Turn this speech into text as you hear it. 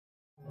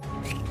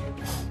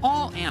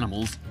All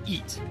animals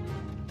eat.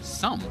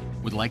 Some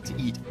would like to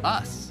eat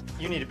us.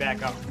 You need to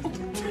back up.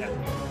 Yeah.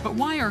 But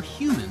why are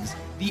humans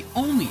the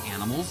only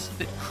animals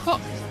that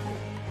cook?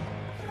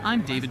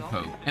 I'm David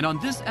Pogue, and on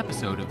this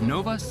episode of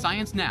Nova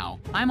Science Now,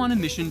 I'm on a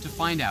mission to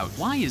find out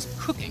why is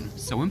cooking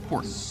so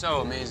important.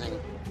 So amazing.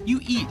 You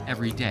eat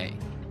every day,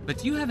 but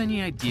do you have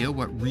any idea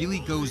what really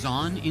goes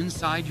on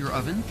inside your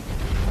oven?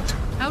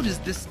 How does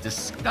this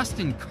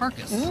disgusting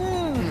carcass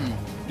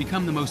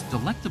become the most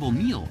delectable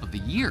meal of the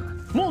year?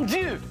 Mon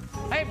Dieu!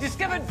 I have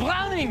discovered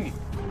browning!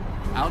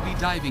 I'll be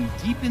diving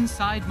deep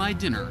inside my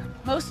dinner.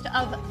 Most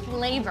of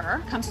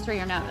flavor comes through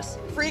your nose.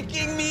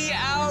 Freaking me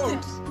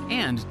out!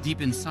 And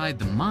deep inside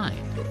the mind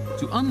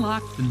to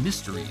unlock the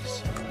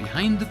mysteries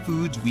behind the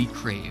foods we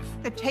crave.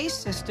 The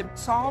taste system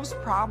solves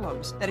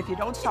problems that if you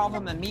don't solve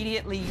them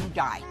immediately, you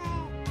die.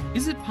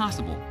 Is it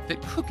possible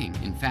that cooking,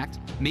 in fact,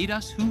 made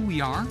us who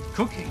we are?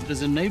 Cooking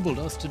has enabled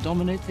us to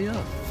dominate the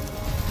earth.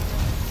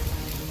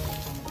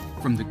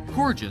 From the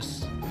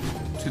gorgeous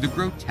to the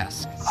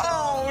grotesque.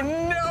 Oh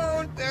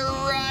no, they're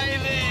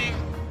writhing!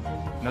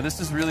 No, this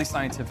is really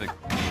scientific.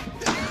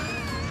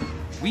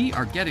 We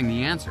are getting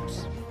the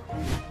answers.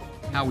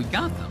 How we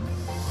got them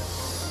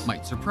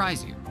might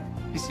surprise you.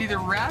 You see the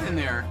rat in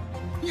there?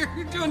 You're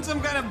doing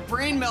some kind of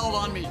brain meld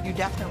on me. You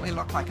definitely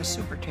look like a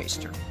super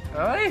taster.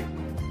 Hey?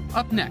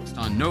 Up next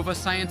on Nova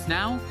Science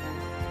Now,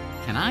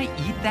 can I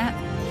eat that?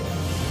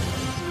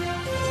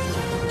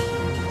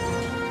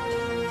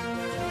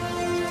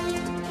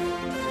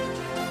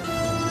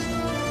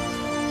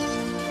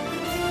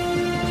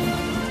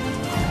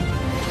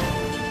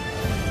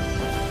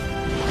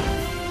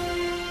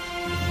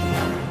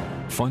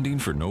 Funding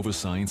for Nova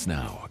Science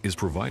Now is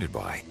provided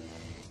by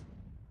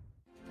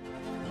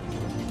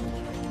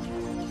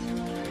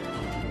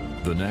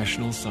the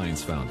National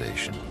Science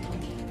Foundation,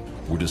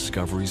 where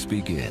discoveries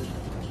begin,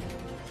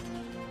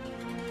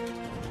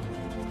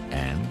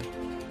 and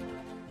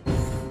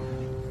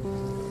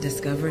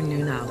Discovering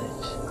New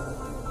Knowledge.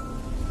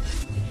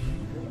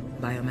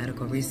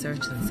 Biomedical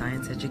Research and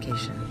Science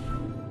Education.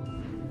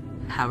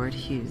 Howard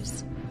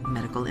Hughes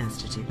Medical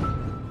Institute.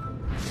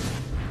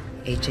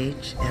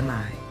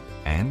 HHMI.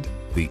 and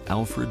the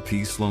Alfred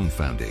P. Sloan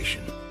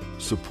Foundation,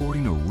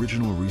 supporting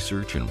original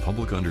research and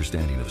public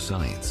understanding of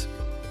science,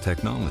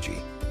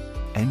 technology,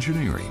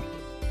 engineering,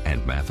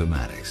 and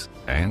mathematics,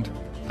 and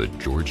the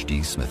George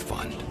D. Smith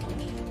Fund.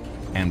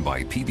 And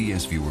by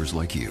PBS viewers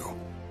like you.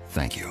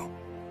 Thank you.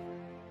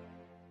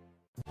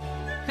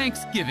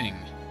 Thanksgiving,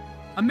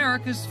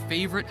 America's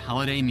favorite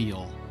holiday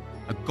meal.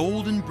 A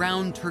golden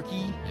brown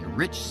turkey and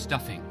rich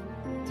stuffing.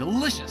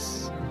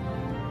 Delicious.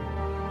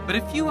 But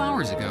a few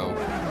hours ago,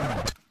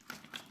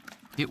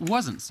 it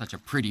wasn't such a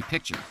pretty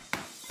picture.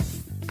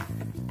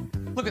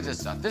 Look at this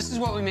stuff. This is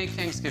what we make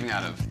Thanksgiving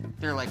out of.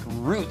 They're like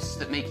roots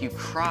that make you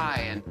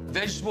cry and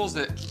vegetables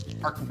that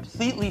are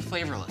completely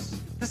flavorless.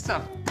 This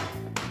stuff,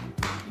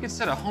 you could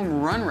set a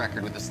home run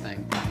record with this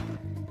thing.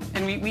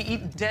 And we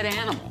eat dead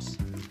animals.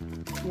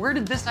 Where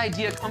did this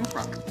idea come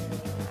from?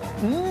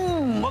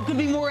 What could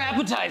be more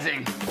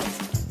appetizing?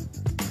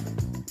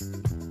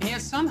 And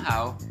yet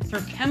somehow,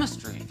 through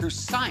chemistry, through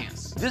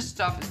science, this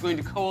stuff is going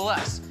to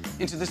coalesce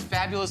into this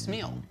fabulous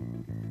meal.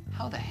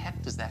 How the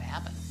heck does that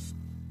happen?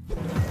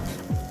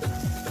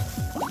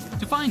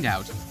 To find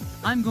out,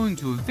 I'm going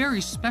to a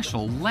very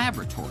special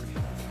laboratory.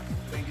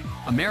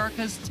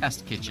 America's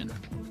Test Kitchen.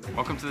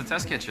 Welcome to the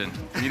test kitchen.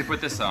 You need to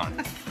put this on.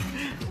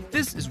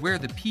 This is where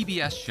the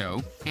PBS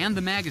show and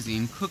the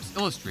magazine Cooks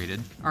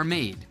Illustrated are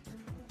made.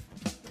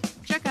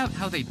 Check out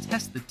how they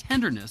test the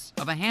tenderness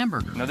of a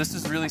hamburger. No, this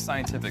is really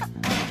scientific.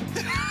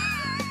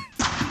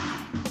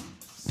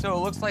 So it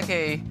looks like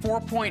a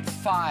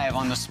 4.5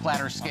 on the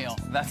splatter scale.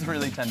 That's a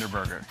really tender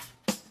burger.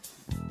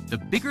 The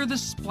bigger the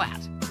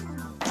splat,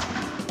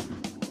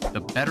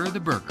 the better the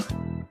burger.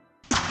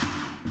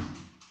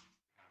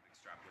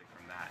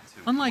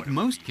 Unlike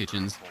most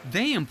kitchens,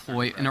 they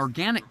employ an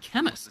organic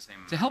chemist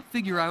to help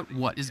figure out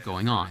what is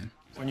going on.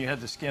 When you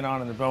had the skin on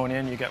and the bone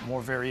in, you got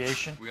more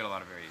variation. We got a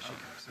lot of variation.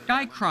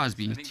 Guy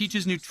Crosby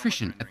teaches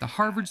nutrition at the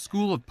Harvard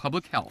School of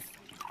Public Health.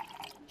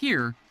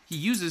 Here, he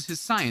uses his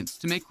science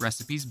to make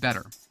recipes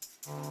better.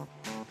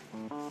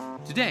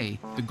 Today,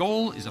 the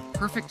goal is a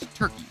perfect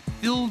turkey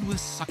filled with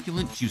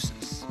succulent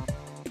juices.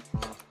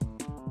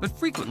 But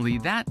frequently,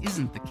 that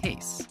isn't the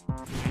case.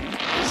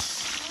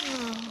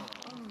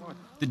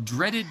 The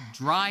dreaded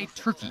dry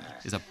turkey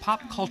is a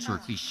pop culture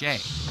cliche.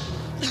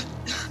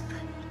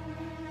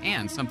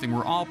 And something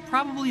we're all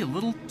probably a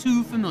little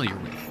too familiar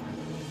with.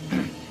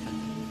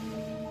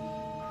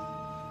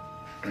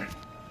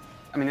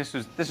 I mean, this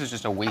is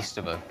just a waste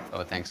of a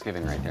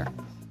Thanksgiving right there.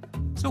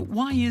 So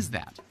why is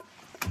that?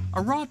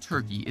 A raw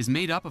turkey is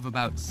made up of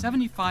about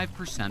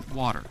 75%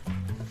 water.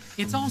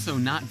 It's also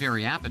not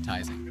very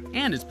appetizing,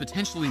 and it's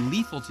potentially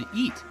lethal to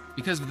eat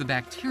because of the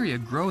bacteria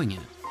growing in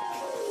it.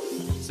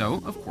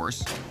 So, of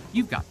course,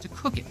 you've got to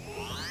cook it.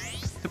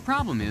 The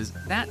problem is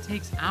that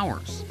takes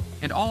hours,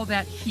 and all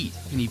that heat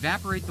can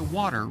evaporate the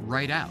water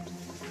right out.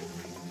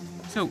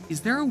 So,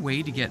 is there a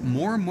way to get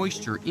more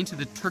moisture into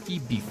the turkey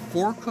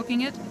before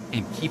cooking it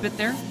and keep it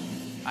there?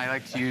 I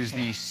like to use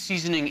the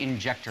seasoning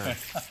injector.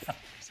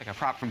 It's like a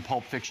prop from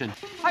Pulp Fiction.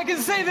 I can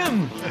save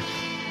him!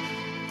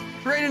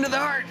 Right into the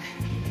heart.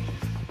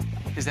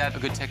 Is that a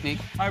good technique?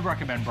 I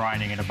recommend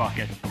brining in a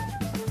bucket.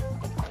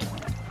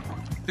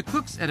 The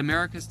cooks at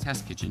America's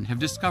Test Kitchen have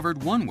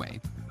discovered one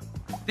way.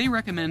 They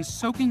recommend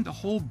soaking the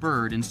whole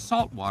bird in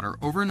salt water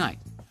overnight,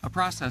 a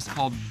process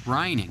called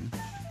brining,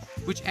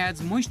 which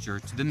adds moisture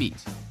to the meat.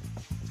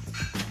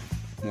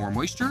 More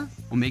moisture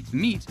will make the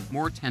meat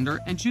more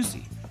tender and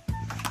juicy.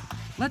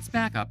 Let's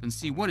back up and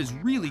see what is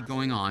really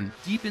going on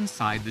deep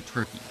inside the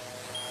turkey.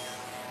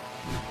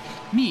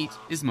 Meat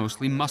is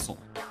mostly muscle,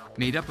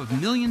 made up of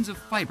millions of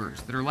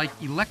fibers that are like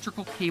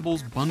electrical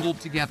cables bundled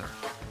together.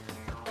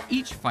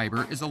 Each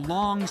fiber is a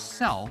long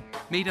cell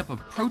made up of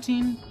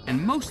protein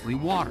and mostly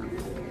water.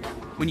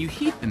 When you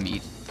heat the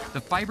meat,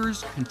 the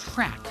fibers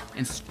contract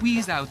and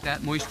squeeze out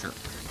that moisture.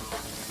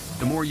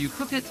 The more you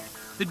cook it,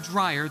 the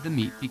drier the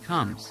meat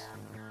becomes.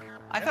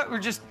 I thought we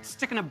were just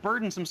sticking a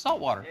bird in some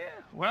salt water.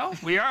 Yeah, well,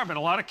 we are, but a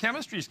lot of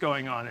chemistry's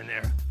going on in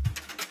there.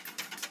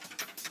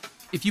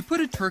 If you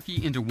put a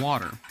turkey into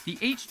water, the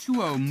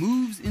H2O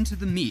moves into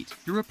the meat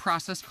through a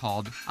process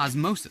called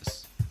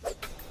osmosis.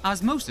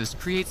 Osmosis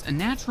creates a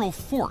natural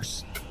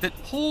force that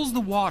pulls the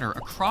water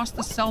across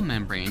the cell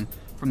membrane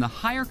from the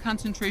higher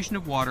concentration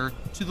of water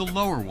to the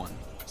lower one,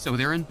 so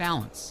they're in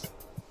balance.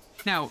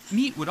 Now,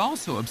 meat would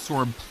also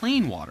absorb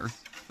plain water,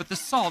 but the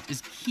salt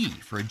is key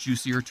for a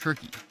juicier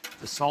turkey.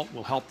 The salt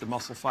will help the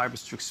muscle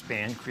fibers to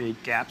expand,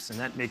 create gaps, and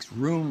that makes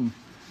room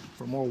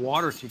for more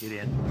water to get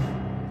in.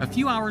 A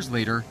few hours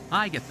later,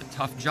 I get the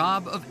tough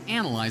job of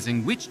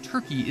analyzing which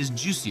turkey is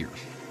juicier,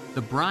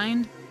 the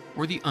brined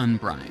or the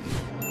unbrined.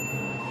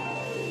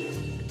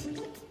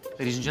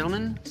 Ladies and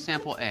gentlemen,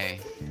 sample A.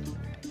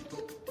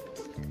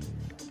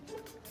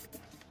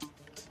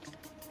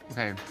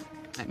 Okay,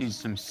 that needs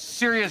some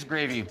serious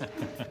gravy.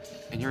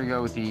 And here we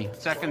go with the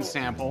second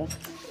sample.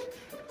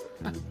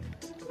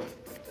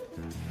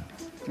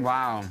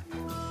 Wow.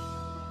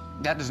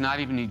 That does not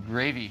even need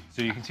gravy.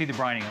 So you can see the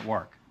brining at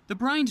work. The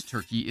brined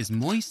turkey is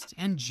moist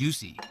and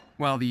juicy,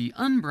 while the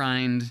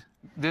unbrined...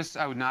 This,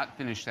 I would not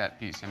finish that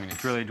piece. I mean,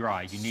 It's really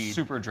dry. You need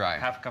super dry.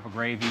 half a cup of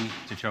gravy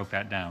to choke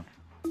that down.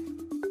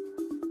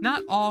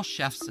 Not all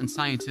chefs and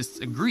scientists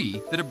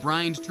agree that a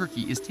brined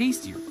turkey is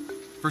tastier.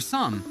 For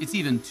some, it's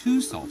even too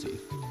salty.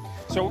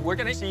 So we're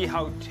going to see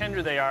how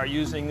tender they are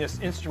using this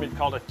instrument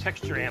called a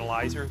texture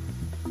analyzer.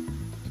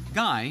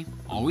 Guy,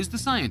 always the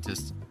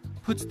scientist,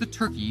 puts the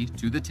turkey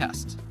to the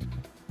test.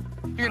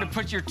 You're going to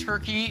put your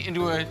turkey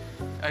into a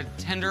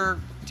tender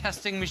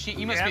testing machine?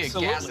 You must be a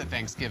gas at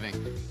Thanksgiving.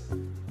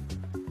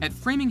 At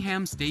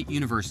Framingham State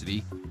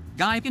University,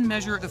 Guy can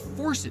measure the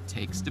force it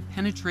takes to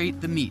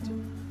penetrate the meat.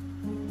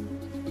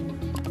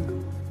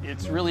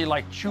 It's really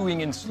like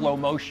chewing in slow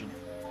motion.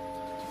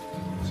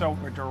 So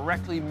we're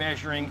directly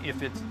measuring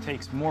if it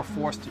takes more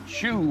force to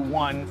chew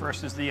one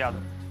versus the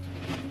other.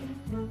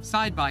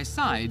 Side by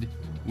side,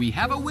 we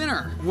have a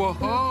winner.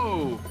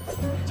 Whoa!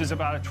 There's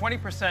about a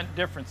 20%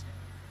 difference.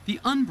 The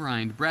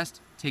unbrined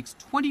breast takes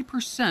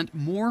 20%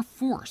 more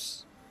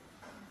force.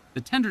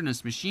 The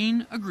tenderness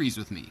machine agrees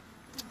with me.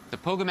 The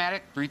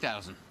Pogomatic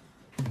 3000.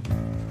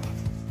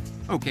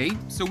 Okay,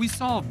 so we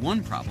solved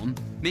one problem,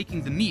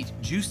 making the meat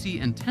juicy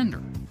and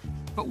tender.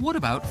 But what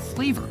about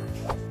flavor?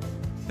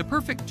 The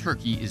perfect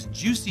turkey is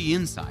juicy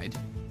inside,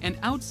 and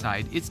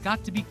outside it's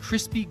got to be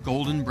crispy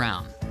golden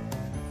brown.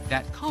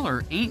 That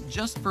color ain't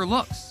just for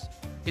looks.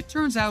 It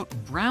turns out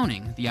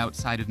browning the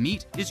outside of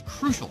meat is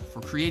crucial for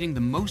creating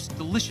the most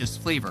delicious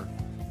flavor,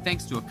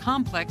 thanks to a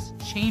complex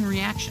chain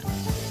reaction.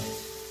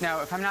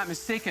 Now, if I'm not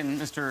mistaken,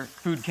 Mr.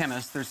 Food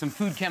Chemist, there's some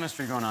food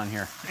chemistry going on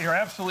here. You're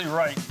absolutely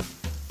right.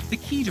 The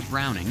key to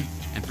browning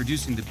and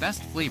producing the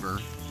best flavor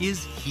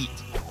is heat,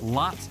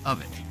 lots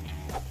of it.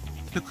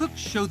 The cooks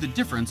show the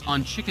difference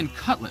on chicken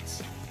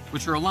cutlets,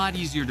 which are a lot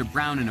easier to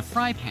brown in a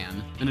fry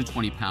pan than a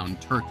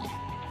 20-pound turkey.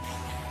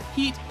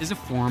 Heat is a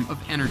form of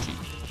energy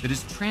that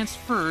is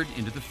transferred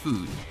into the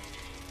food.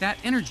 That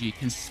energy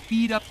can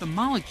speed up the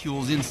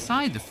molecules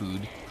inside the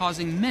food,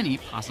 causing many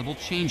possible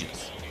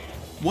changes.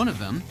 One of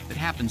them, that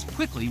happens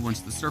quickly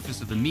once the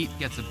surface of the meat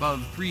gets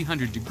above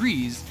 300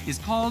 degrees, is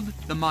called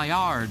the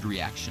Maillard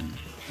reaction.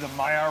 The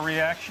Maillard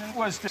reaction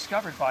was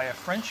discovered by a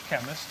French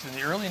chemist in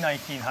the early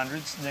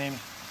 1900s named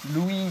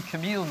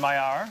Louis-Camille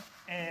Maillard,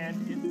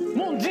 and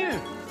Mon Dieu!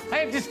 I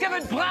have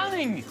discovered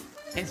browning!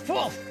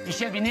 Henceforth, it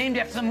shall be named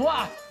after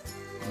moi,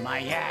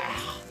 Maillard.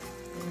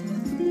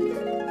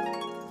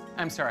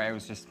 I'm sorry, I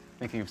was just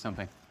thinking of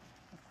something.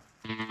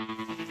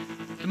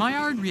 The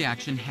Maillard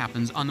reaction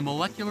happens on the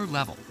molecular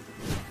level.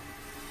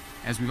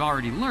 As we've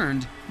already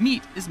learned,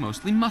 meat is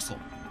mostly muscle,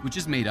 which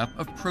is made up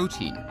of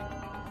protein.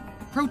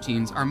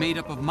 Proteins are made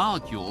up of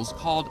molecules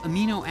called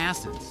amino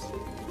acids.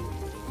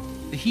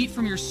 The heat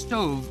from your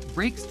stove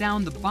breaks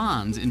down the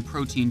bonds in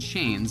protein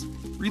chains,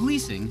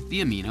 releasing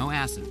the amino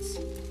acids.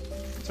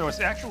 so it's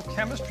actual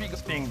chemistry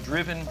that's being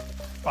driven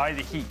by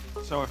the heat.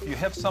 So if you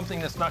have something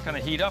that's not going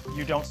to heat up,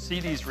 you don't see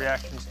these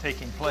reactions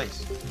taking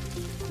place.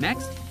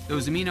 Next,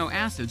 those amino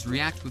acids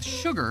react with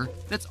sugar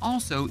that's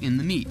also in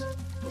the meat.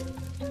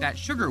 That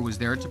sugar was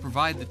there to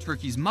provide the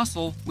turkey's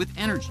muscle with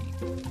energy.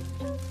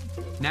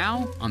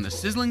 Now, on the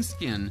sizzling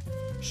skin,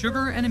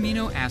 sugar and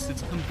amino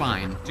acids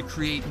combine to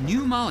create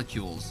new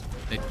molecules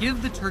that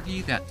give the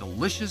turkey that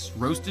delicious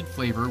roasted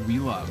flavor we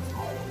love,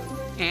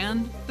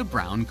 and the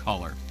brown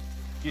color.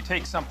 You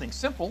take something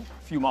simple,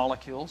 a few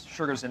molecules,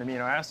 sugars and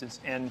amino acids,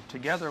 and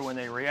together when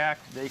they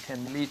react, they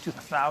can lead to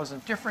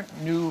 1,000 different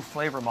new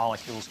flavor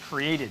molecules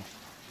created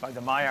by the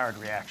Maillard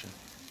reaction.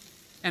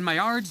 And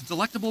Maillard's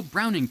delectable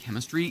browning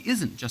chemistry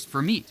isn't just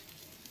for meat.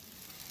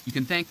 You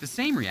can thank the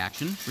same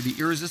reaction for the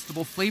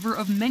irresistible flavor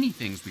of many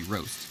things we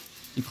roast,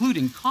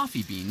 including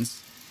coffee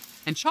beans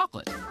and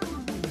chocolate.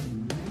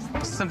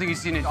 Something you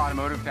see in an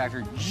automotive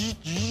factory.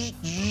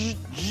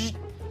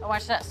 Oh,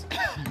 watch this.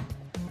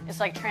 It's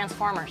like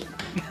Transformers.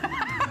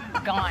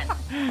 Gone.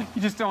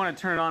 You just don't want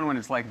to turn it on when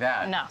it's like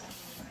that. No.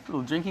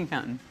 Little drinking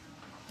fountain.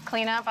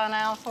 Clean up on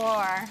our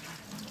floor.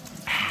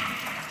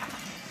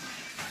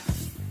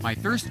 My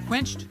thirst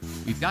quenched,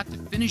 we've got to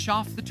finish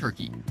off the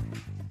turkey.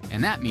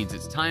 And that means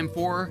it's time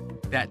for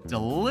that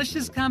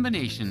delicious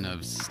combination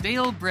of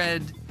stale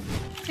bread,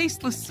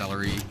 tasteless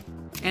celery,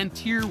 and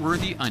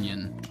tear-worthy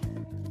onion,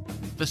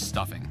 the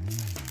stuffing.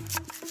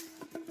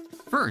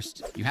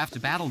 First, you have to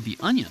battle the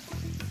onion.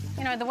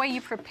 You know, the way you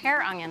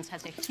prepare onions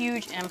has a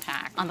huge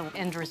impact on the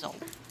end result.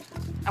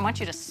 I want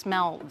you to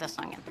smell this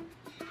onion.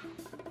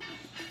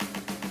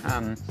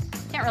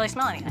 Can't really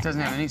smell anything. It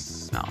doesn't have right? any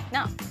smell.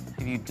 No.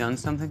 Have you done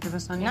something to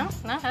this onion?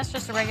 No, that's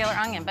just a regular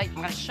onion, but I'm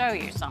gonna show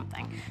you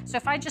something. So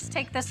if I just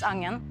take this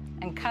onion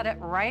and cut it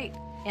right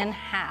in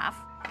half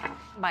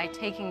by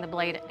taking the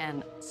blade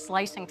and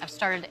slicing, I've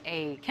started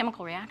a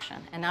chemical reaction,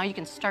 and now you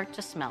can start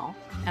to smell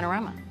an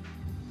aroma.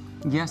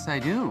 Yes, I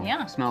do.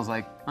 Yeah. It smells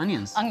like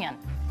onions. Onion.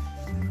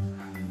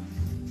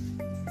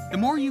 The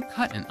more you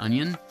cut an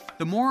onion,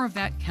 the more of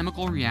that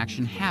chemical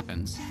reaction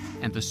happens,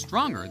 and the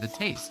stronger the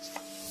taste.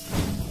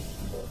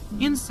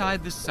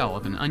 Inside the cell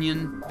of an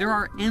onion, there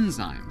are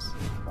enzymes.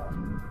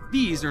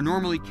 These are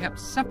normally kept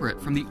separate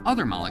from the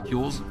other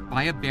molecules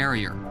by a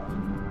barrier.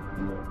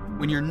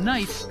 When your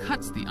knife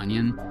cuts the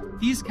onion,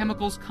 these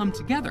chemicals come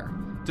together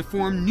to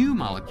form new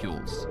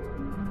molecules.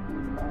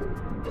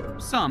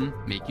 Some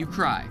make you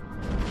cry.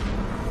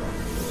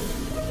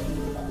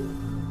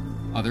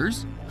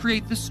 Others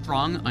create the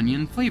strong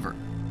onion flavor.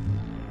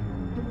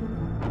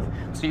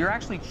 So you're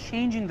actually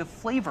changing the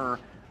flavor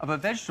of a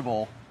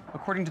vegetable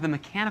according to the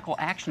mechanical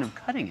action of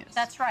cutting it.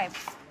 That's right.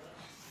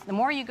 The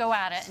more you go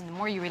at it and the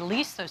more you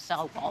release those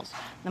cell walls,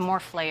 the more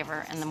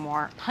flavor and the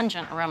more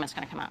pungent aroma is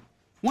going to come out.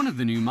 One of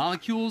the new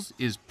molecules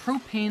is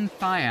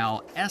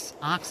propane-thiol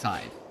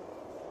S-oxide,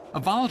 a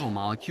volatile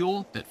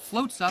molecule that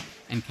floats up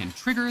and can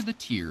trigger the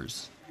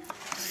tears.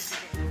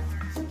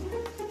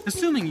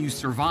 Assuming you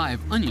survive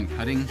onion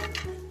cutting,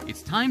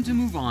 it's time to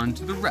move on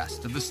to the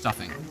rest of the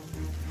stuffing.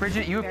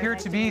 Bridget, you appear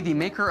to be the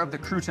maker of the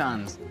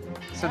croutons.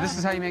 So this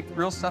is how you make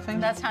real stuffing?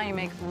 That's how you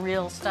make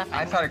real stuffing.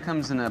 I thought it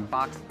comes in a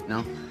box.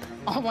 No?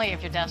 Only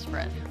if you're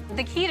desperate.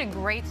 The key to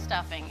great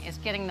stuffing is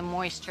getting the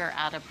moisture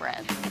out of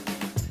bread.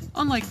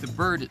 Unlike the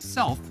bird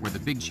itself, where the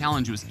big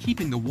challenge was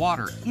keeping the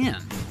water in,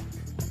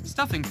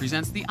 stuffing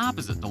presents the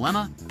opposite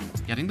dilemma,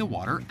 getting the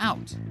water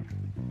out.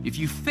 If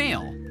you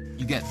fail,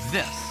 you get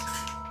this,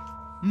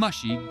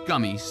 mushy,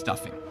 gummy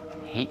stuffing.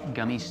 Hate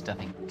gummy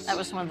stuffing. That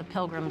was one of the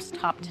Pilgrim's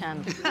top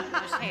 10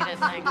 most hated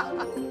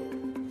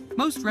things.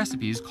 Most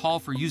recipes call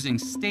for using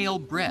stale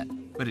bread,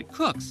 but at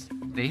Cook's,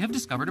 they have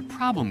discovered a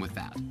problem with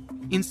that.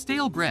 In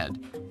stale bread,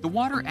 the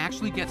water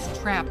actually gets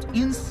trapped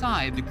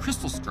inside the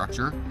crystal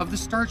structure of the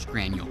starch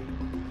granule.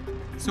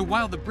 So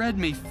while the bread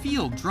may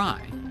feel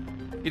dry,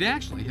 it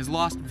actually has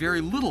lost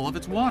very little of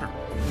its water.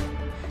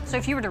 So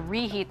if you were to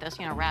reheat this,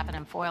 wrap it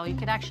in foil, you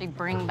could actually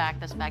bring back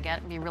this baguette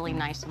and be really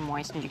nice and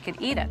moist, and you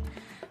could eat it.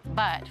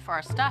 But for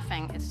our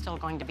stuffing, it's still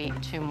going to be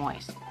too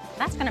moist.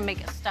 That's going to make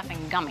it stuffing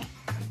gummy.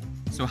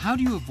 So how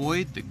do you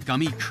avoid the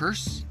gummy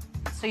curse?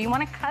 So you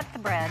want to cut the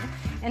bread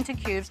into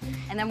cubes,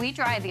 and then we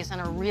dry these in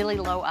a really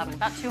low oven,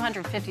 about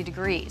 250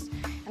 degrees.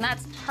 And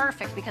that's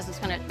perfect because it's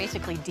going to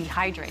basically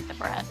dehydrate the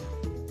bread.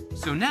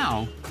 So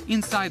now,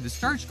 inside the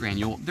starch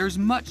granule, there's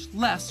much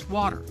less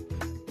water.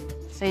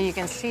 So you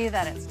can see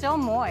that it's still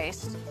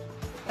moist,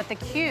 but the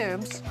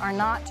cubes are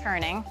not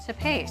turning to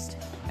paste.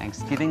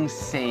 Thanksgiving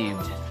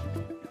saved.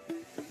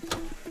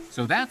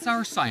 So that's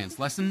our science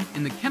lesson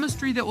in the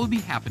chemistry that will be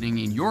happening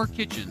in your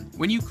kitchen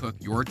when you cook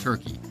your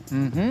turkey.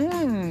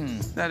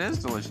 That is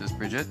delicious,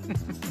 Bridget.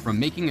 From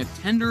making a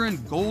tender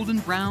and golden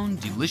brown,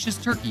 delicious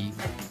turkey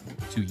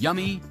to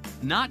yummy,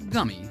 not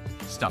gummy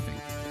stuffing.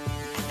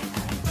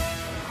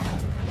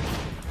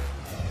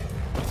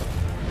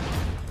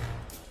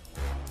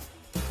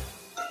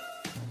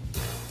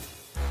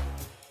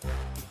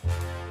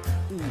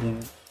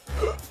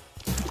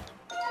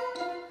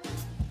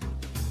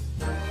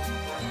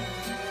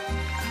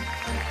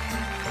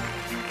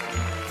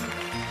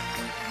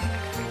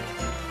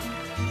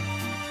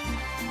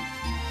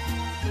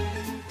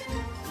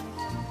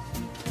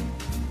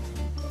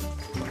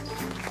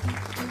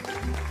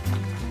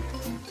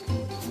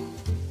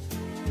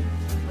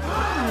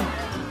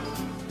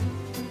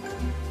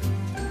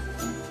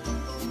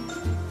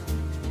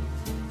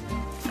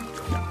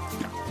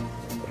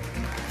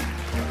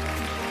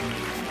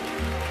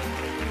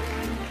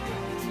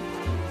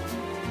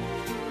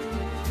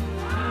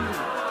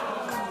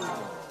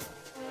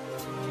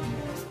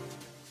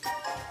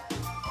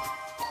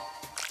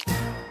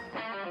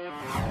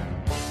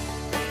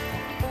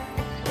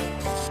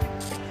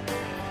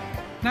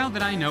 Now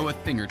that I know a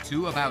thing or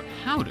two about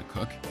how to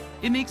cook,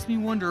 it makes me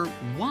wonder,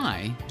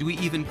 why do we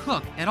even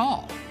cook at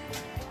all?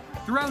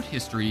 Throughout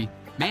history,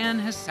 man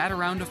has sat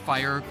around a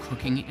fire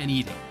cooking and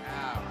eating.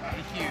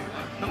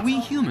 But we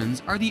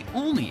humans are the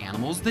only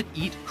animals that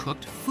eat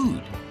cooked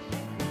food.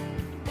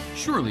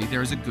 Surely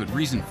there's a good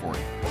reason for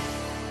it.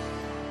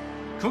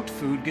 Cooked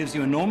food gives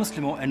you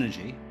enormously more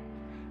energy,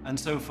 and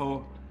so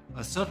for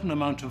a certain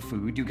amount of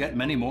food, you get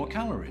many more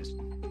calories.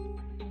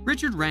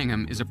 Richard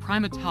Wrangham is a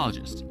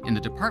primatologist in the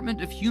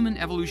Department of Human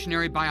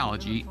Evolutionary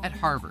Biology at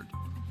Harvard.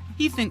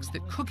 He thinks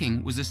that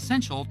cooking was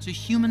essential to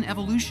human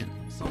evolution.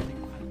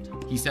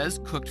 He says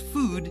cooked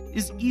food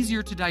is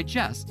easier to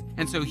digest,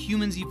 and so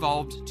humans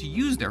evolved to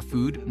use their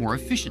food more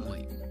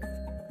efficiently.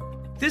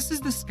 This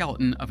is the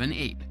skeleton of an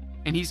ape,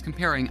 and he's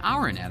comparing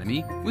our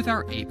anatomy with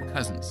our ape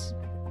cousins.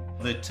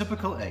 The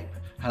typical ape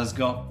has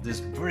got this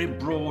very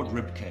broad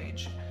rib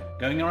cage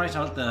going right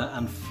out there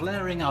and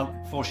flaring out,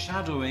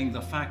 foreshadowing the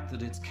fact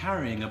that it's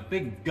carrying a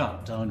big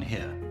gut down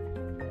here.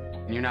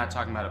 And you're not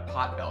talking about a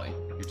pot belly.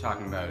 You're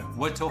talking about...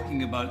 We're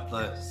talking about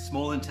the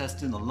small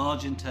intestine, the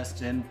large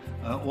intestine,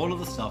 all of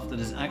the stuff that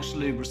is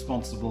actually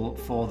responsible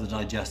for the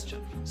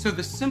digestion. So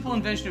the simple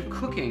invention of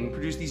cooking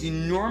produced these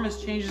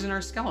enormous changes in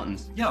our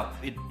skeletons. Yeah,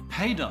 it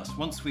paid us,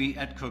 once we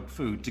ate cooked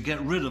food, to get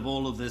rid of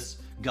all of this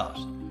gut,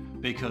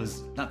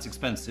 because that's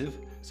expensive,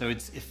 so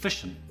it's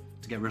efficient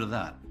to get rid of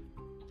that.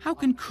 How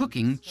can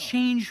cooking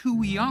change who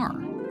we are?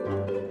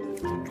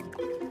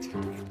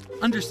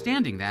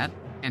 Understanding that,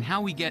 and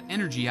how we get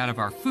energy out of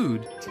our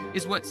food,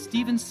 is what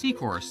Stephen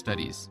Secor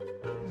studies.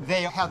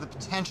 They have the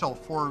potential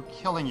for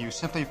killing you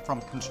simply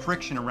from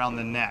constriction around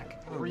the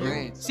neck.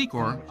 Great.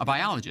 Secor, a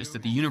biologist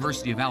at the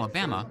University of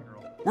Alabama,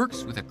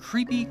 works with a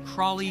creepy,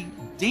 crawly,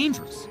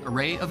 dangerous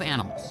array of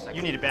animals.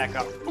 You need to back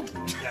up.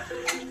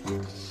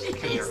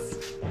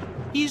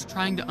 He's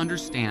trying to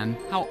understand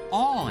how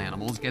all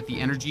animals get the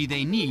energy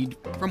they need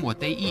from what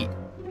they eat.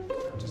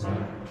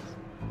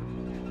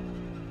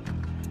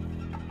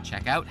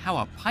 Check out how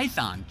a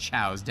python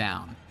chows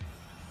down.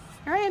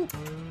 Here I am.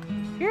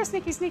 Here,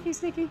 sneaky, sneaky,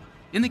 sneaky.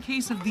 In the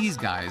case of these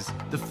guys,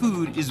 the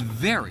food is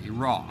very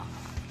raw.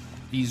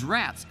 These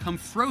rats come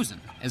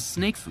frozen as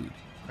snake food.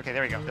 Okay,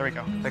 there we go, there we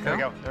go. There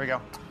we go, there we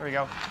go, there we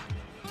go.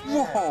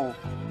 Whoa!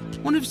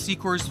 One of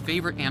Secor's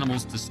favorite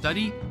animals to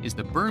study is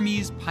the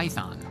Burmese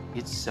python.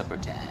 It's supper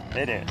time.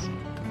 It is.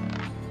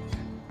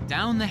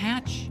 Down the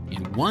hatch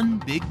in one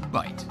big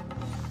bite.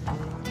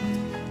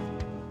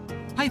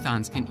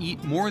 Pythons can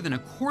eat more than a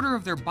quarter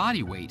of their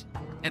body weight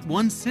at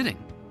one sitting.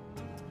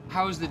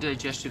 How is the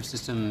digestive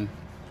system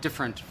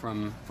different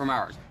from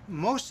ours?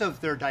 Most of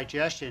their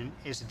digestion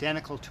is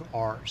identical to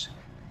ours.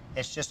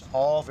 It's just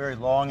all very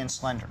long and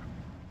slender.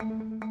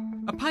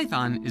 A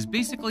python is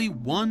basically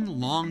one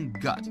long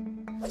gut.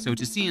 So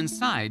to see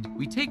inside,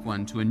 we take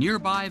one to a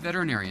nearby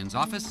veterinarian's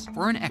office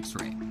for an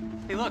x-ray.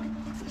 Hey, look,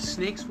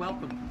 snakes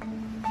welcome.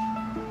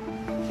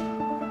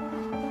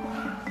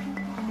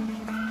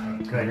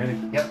 Good.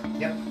 Yep,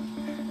 yep.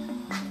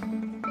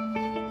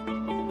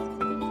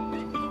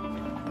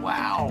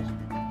 Wow.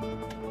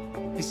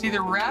 You see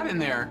the rat in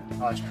there.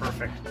 Oh, it's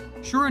perfect.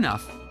 Sure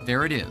enough,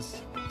 there it is,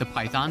 the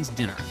python's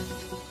dinner.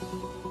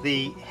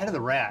 The head of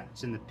the rat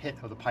is in the pit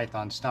of the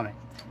python's stomach,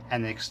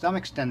 and the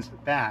stomach extends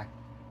back,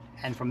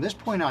 and from this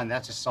point on,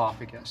 that's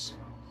esophagus.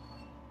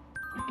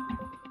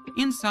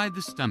 Inside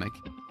the stomach,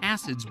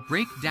 acids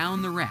break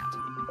down the rat,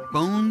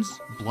 bones,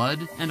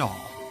 blood, and all.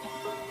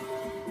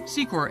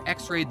 Secor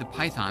x-rayed the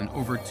python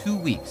over 2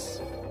 weeks.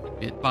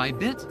 Bit by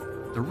bit,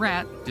 the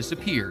rat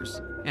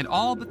disappears, and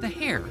all but the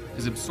hair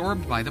is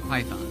absorbed by the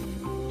python.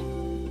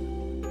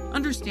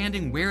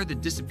 Understanding where the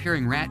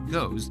disappearing rat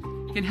goes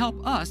can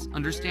help us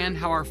understand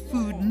how our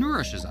food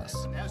nourishes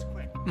us.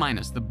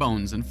 Minus the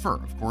bones and fur,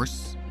 of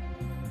course.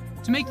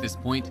 To make this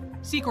point,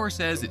 Secor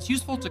says it's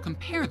useful to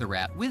compare the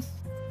rat with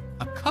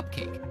a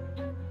cupcake.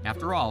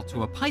 After all,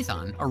 to a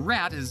python, a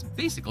rat is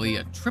basically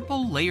a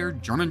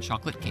triple-layered German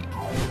chocolate cake.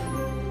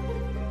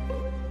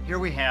 Here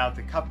we have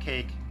the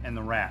cupcake and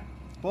the rat.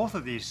 Both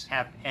of these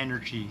have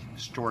energy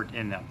stored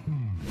in them.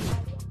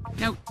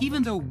 Now,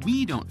 even though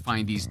we don't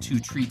find these two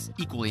treats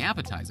equally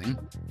appetizing,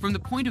 from the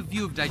point of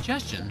view of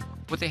digestion,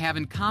 what they have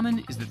in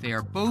common is that they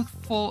are both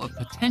full of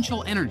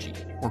potential energy,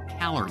 or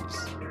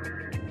calories.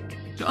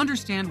 To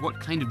understand what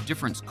kind of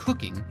difference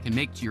cooking can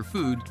make to your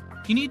food,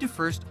 you need to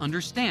first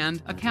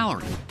understand a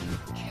calorie.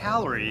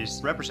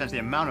 Calories represent the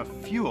amount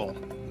of fuel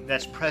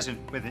that's present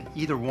within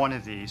either one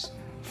of these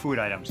food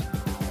items.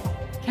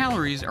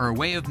 Calories are a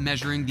way of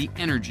measuring the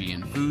energy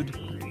in food,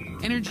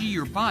 energy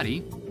your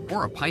body,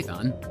 or a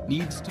python,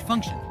 needs to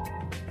function.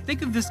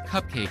 Think of this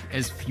cupcake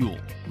as fuel,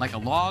 like a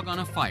log on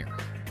a fire.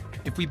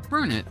 If we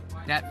burn it,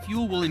 that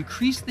fuel will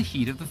increase the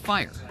heat of the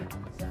fire.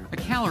 A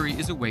calorie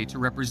is a way to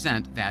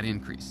represent that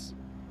increase.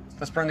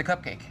 Let's burn the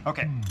cupcake.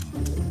 Okay.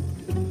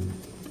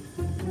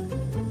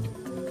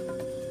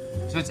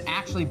 So it's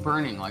actually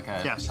burning like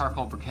a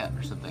charcoal briquette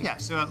or something? Yeah,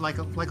 so like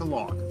a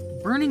log.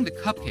 Burning the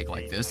cupcake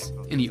like this,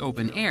 in the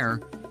open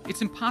air,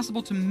 it's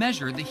impossible to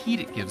measure the heat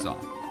it gives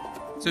off.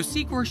 So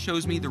Secor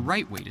shows me the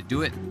right way to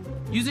do it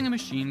using a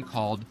machine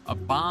called a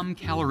bomb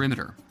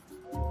calorimeter.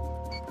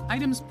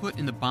 Items put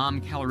in the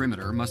bomb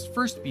calorimeter must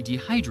first be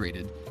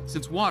dehydrated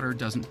since water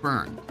doesn't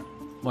burn.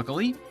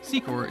 Luckily,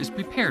 Secor is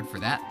prepared for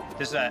that.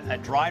 This is a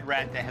dried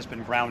rat that has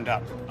been ground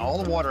up.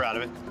 All the water out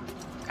of it,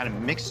 kind of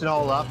mixed it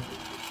all up,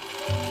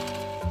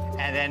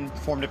 and then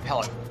formed a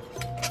pellet.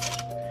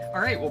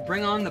 All right, we'll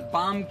bring on the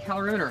bomb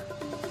calorimeter.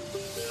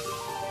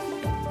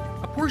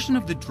 A portion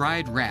of the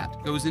dried rat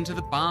goes into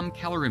the bomb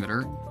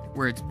calorimeter,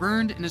 where it's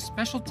burned in a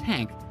special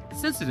tank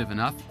sensitive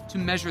enough to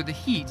measure the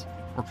heat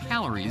or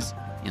calories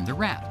in the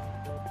rat.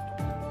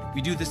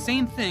 We do the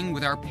same thing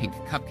with our pink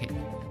cupcake.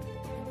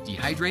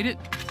 Dehydrate it,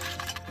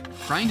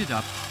 grind it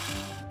up,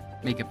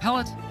 make a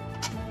pellet,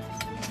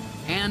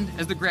 and,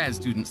 as the grad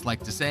students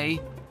like to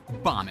say,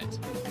 bomb it.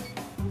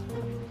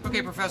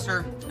 Okay,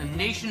 Professor, a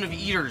nation of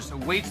eaters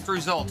awaits the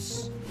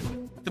results.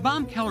 The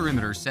bomb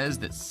calorimeter says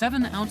that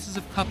 7 ounces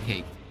of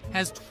cupcake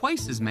has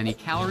twice as many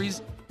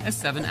calories as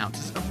 7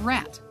 ounces of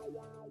rat.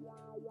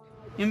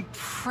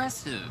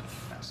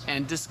 Impressive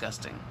and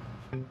disgusting.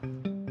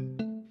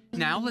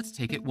 Now let's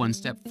take it one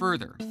step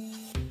further.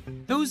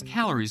 Those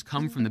calories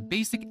come from the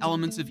basic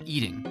elements of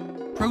eating: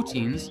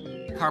 proteins,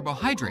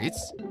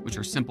 carbohydrates, which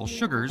are simple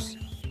sugars,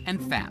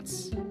 and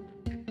fats.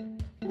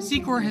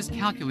 Secor has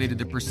calculated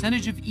the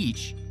percentage of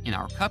each in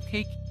our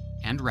cupcake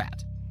and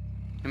rat.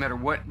 No matter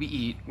what we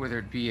eat, whether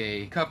it be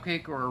a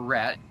cupcake or a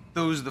rat,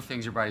 those are the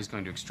things your body's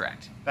going to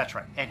extract. That's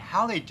right. And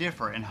how they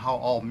differ and how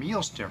all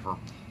meals differ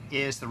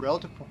is the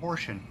relative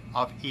proportion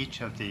of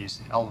each of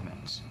these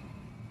elements.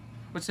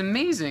 What's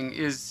amazing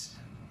is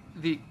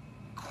the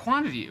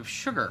quantity of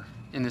sugar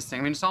in this thing.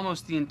 I mean, it's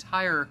almost the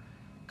entire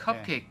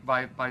cupcake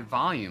by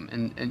volume,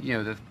 and you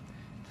know, the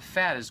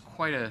fat is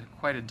quite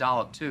a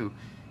dollop too.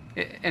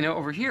 And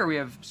over here we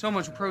have so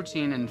much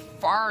protein and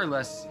far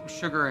less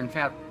sugar and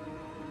fat.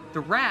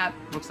 The rat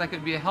looks like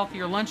it'd be a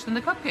healthier lunch than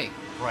the cupcake.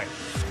 Right.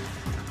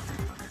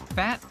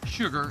 Fat,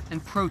 sugar,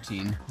 and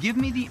protein give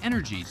me the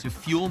energy to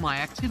fuel my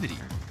activity.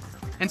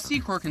 And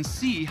Secor can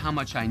see how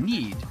much I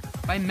need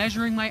by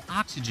measuring my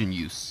oxygen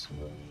use.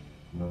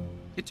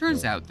 It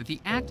turns out that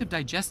the act of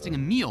digesting a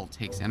meal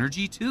takes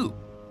energy too,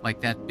 like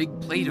that big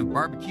plate of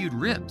barbecued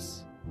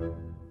ribs.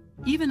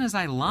 Even as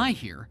I lie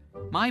here,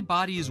 my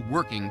body is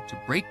working to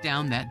break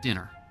down that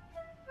dinner.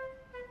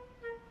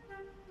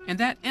 And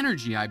that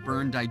energy I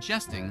burn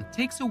digesting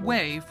takes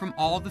away from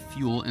all the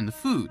fuel in the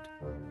food.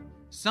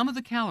 Some of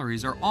the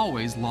calories are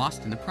always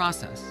lost in the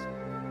process.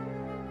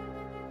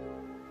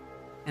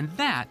 And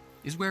that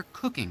is where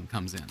cooking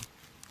comes in.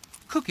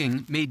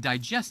 Cooking made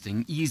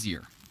digesting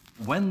easier.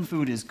 When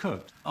food is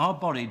cooked, our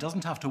body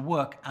doesn't have to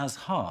work as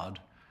hard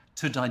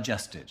to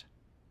digest it.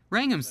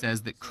 Wrangham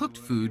says that cooked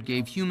food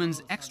gave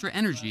humans extra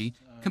energy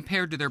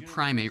compared to their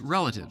primate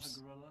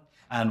relatives.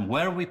 And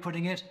where are we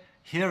putting it?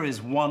 Here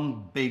is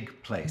one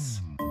big place.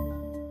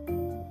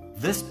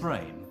 This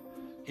brain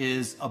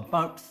is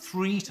about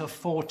 3 to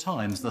 4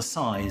 times the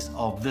size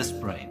of this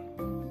brain.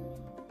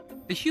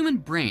 The human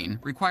brain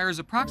requires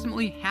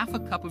approximately half a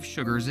cup of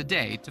sugars a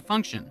day to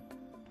function.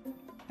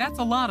 That's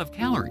a lot of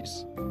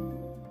calories.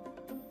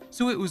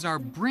 So it was our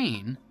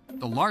brain,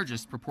 the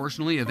largest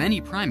proportionally of any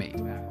primate,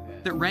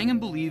 that Wrangham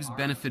believes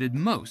benefited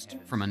most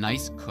from a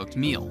nice cooked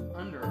meal.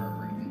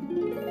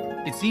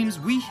 It seems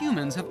we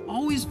humans have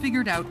always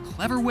figured out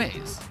clever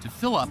ways to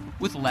fill up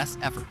with less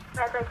effort.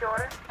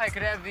 Hi,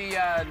 could I have the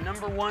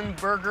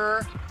 #1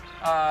 burger,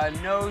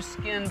 no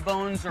skin,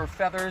 bones, or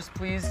feathers,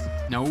 please?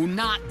 No,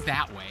 not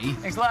that way.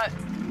 Thanks a lot.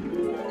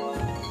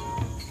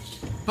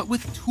 But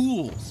with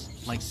tools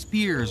like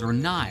spears or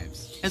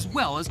knives, as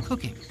well as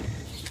cooking.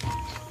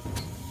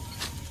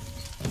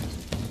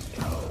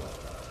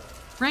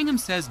 Wrangham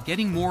says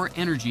getting more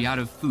energy out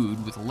of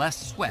food with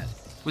less sweat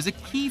was a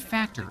key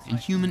factor in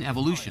human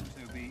evolution.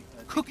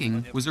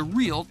 Cooking was a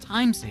real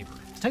time saver.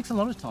 It takes a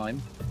lot of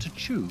time to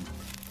chew.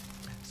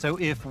 So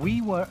if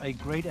we were a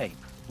great ape,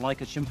 like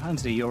a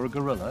chimpanzee or a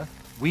gorilla,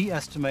 we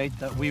estimate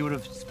that we would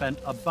have spent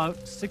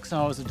about 6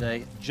 hours a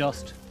day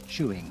just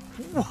chewing.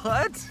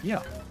 What?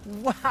 Yeah.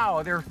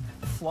 Wow, their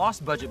floss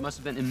budget must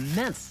have been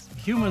immense.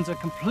 Humans are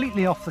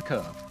completely off the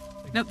curve.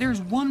 Now,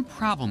 there's one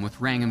problem with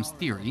Wrangham's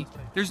theory.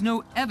 There's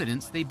no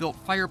evidence they built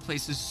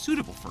fireplaces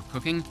suitable for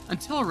cooking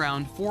until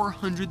around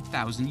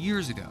 400,000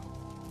 years ago.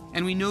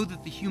 And we know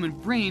that the human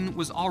brain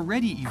was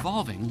already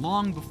evolving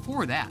long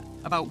before that,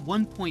 about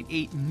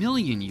 1.8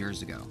 million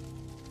years ago.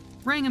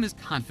 Wrangham is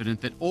confident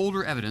that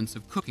older evidence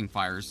of cooking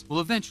fires will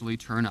eventually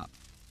turn up.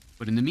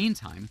 But in the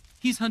meantime,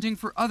 he's hunting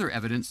for other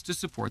evidence to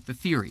support the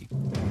theory.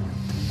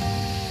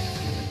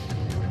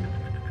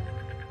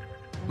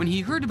 When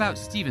he heard about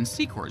Stephen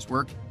Secor's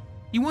work,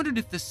 he wondered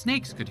if the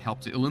snakes could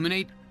help to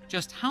illuminate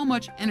just how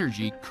much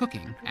energy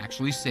cooking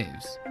actually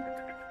saves.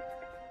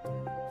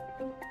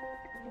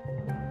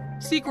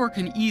 Secor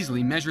can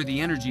easily measure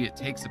the energy it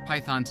takes a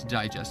python to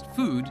digest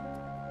food,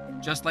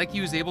 just like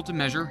he was able to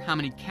measure how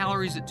many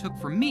calories it took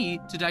for me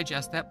to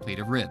digest that plate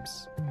of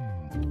ribs.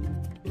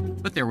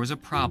 But there was a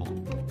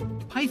problem.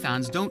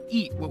 Pythons don't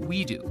eat what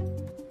we do.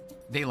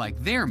 They like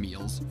their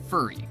meals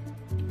furry.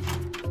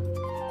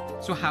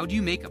 So how do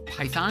you make a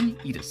python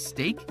eat a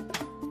steak?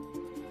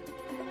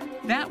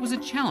 That was a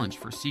challenge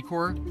for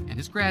Secor and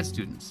his grad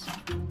students.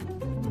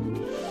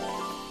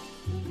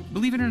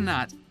 Believe it or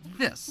not,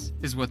 this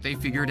is what they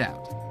figured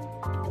out.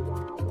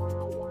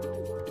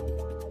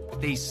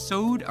 They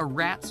sewed a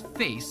rat's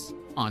face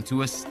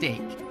onto a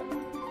steak.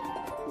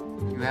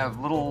 You have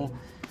little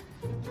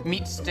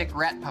meat stick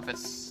rat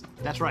puppets.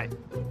 That's right.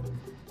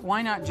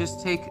 Why not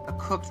just take a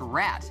cooked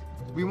rat?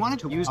 We wanted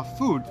to use a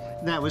food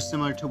that was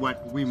similar to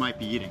what we might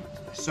be eating.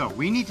 So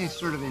we need to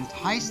sort of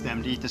entice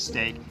them to eat the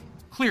steak.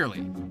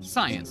 Clearly,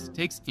 science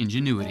takes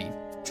ingenuity.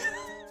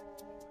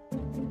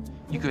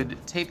 You could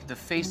tape the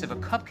face of a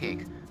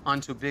cupcake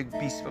onto a big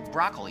piece of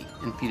broccoli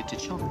and feed it to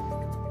children.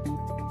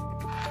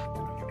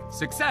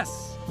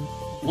 Success!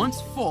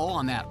 Once full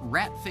on that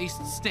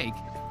rat-faced steak,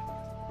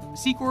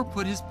 Secor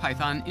put his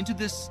python into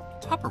this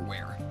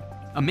Tupperware,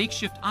 a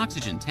makeshift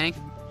oxygen tank,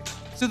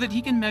 so that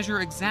he can measure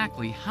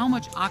exactly how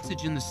much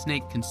oxygen the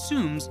snake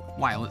consumes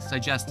while it's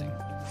digesting.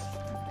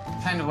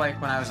 Kind of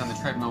like when I was on the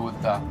treadmill with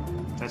the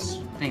That's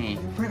thingy.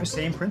 pretty much the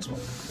same principle.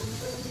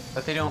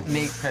 But they don't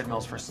make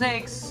treadmills for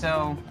snakes,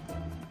 so...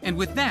 And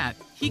with that,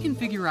 he can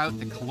figure out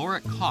the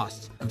caloric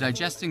cost of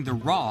digesting the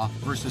raw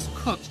versus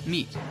cooked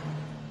meat.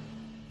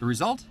 The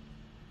result?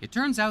 It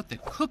turns out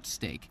that cooked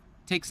steak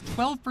takes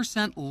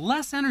 12%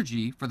 less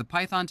energy for the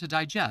python to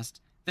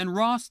digest than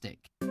raw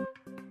steak.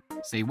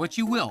 Say what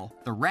you will,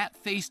 the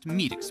rat-faced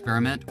meat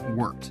experiment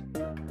worked.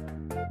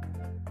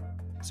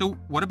 So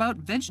what about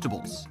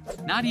vegetables?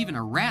 Not even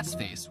a rat's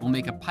face will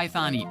make a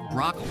python eat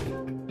broccoli.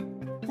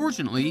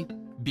 Fortunately,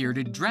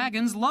 bearded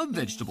dragons love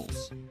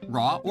vegetables,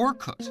 raw or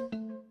cooked.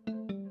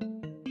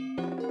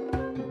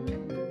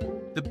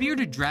 The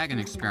bearded dragon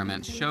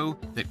experiments show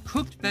that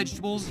cooked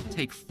vegetables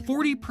take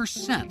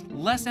 40%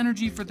 less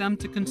energy for them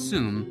to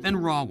consume than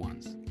raw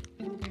ones.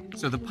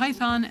 So the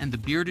python and the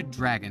bearded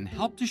dragon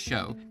help to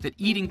show that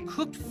eating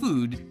cooked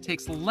food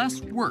takes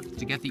less work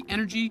to get the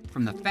energy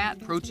from the fat,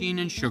 protein,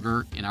 and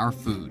sugar in our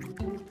food.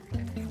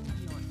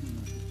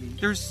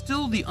 There's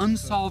still the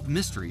unsolved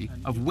mystery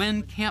of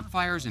when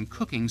campfires and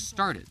cooking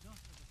started.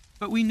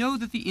 But we know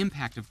that the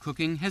impact of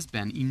cooking has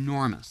been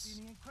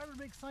enormous.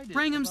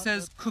 Brangham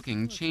says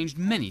cooking changed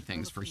many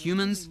things for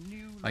humans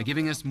by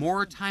giving us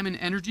more time and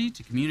energy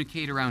to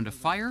communicate around a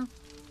fire,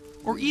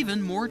 or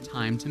even more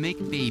time to make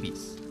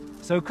babies.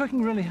 So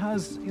cooking really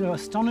has,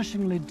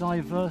 astonishingly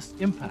diverse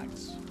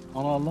impacts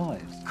on our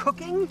lives.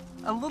 Cooking?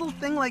 A little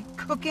thing like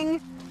cooking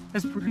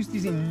has produced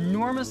these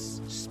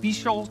enormous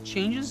special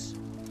changes?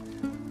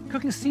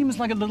 Cooking seems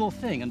like a little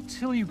thing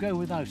until you go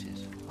without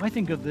it. I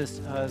think of this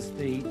as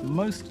the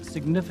most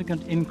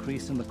significant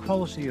increase in the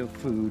quality of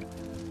food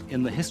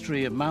in the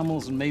history of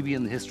mammals and maybe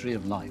in the history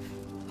of life.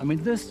 I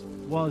mean, this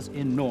was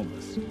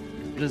enormous.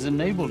 It has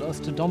enabled us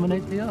to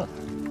dominate the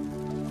earth.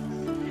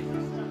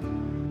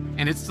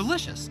 And it's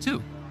delicious, too.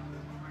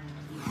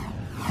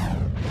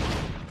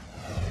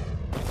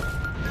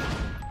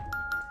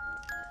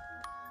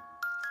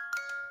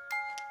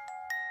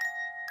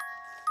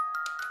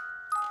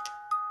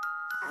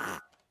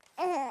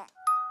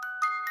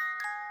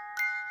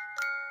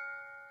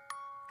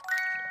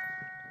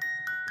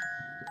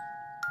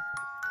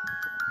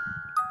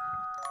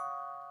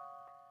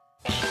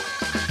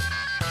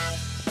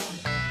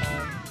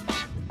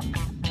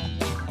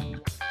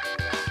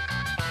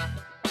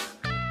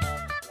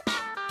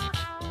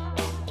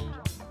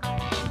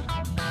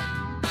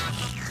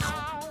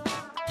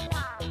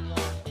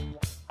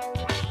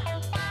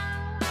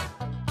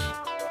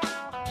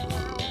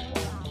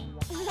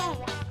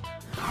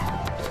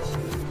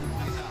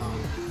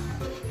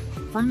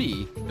 For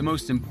me, the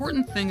most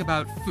important thing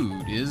about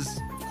food is,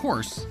 of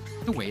course,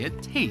 the way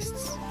it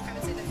tastes.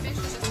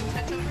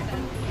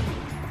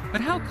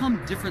 But how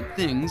come different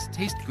things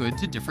taste good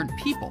to different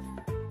people?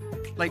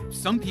 Like,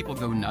 some people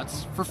go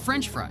nuts for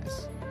French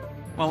fries,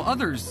 while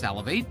others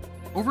salivate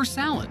over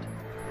salad.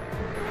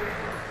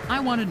 I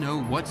want to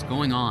know what's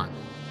going on.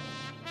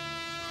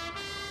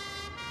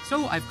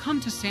 So I've come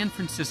to San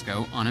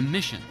Francisco on a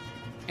mission,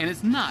 and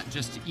it's not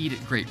just to eat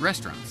at great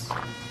restaurants.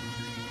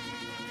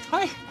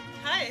 Hi.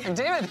 Hi. I'm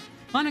David.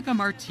 Monica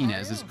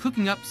Martinez is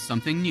cooking up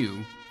something new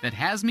that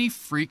has me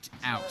freaked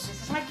out.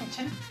 This is my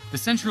kitchen. The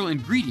central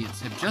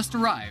ingredients have just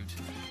arrived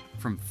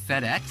from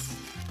FedEx.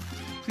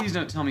 Please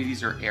don't tell me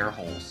these are air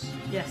holes.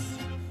 Yes,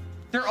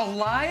 They're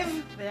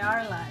alive? they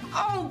are alive.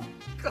 Oh,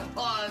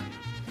 God.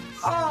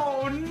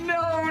 Oh,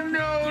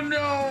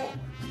 no.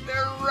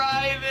 They're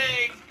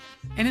writhing.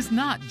 And it's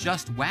not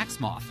just wax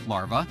moth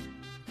larvae.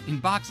 In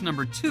box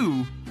number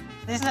 2,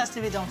 This has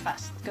to be done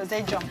fast because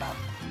they jump out.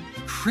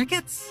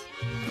 crickets?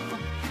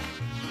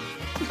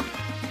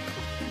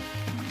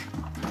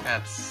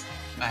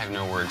 I have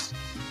no words.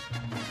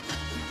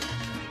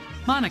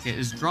 Monica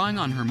is drawing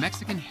on her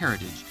Mexican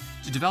heritage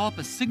to develop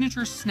a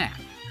signature snack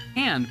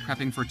and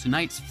prepping for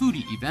tonight's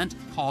foodie event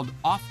called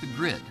Off the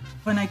Grid.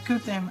 When I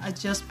cook them, I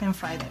just pan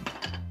fry them.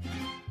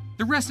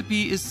 The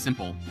recipe is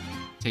simple.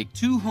 Take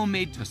 2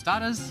 homemade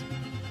tostadas,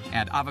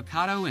 add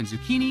avocado and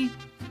zucchini,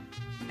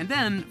 and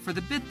then, for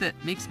the bit that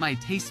makes my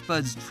taste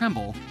buds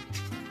tremble,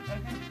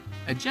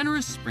 a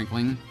generous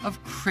sprinkling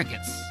of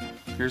crickets.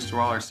 Here's to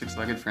all our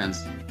six-legged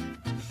friends.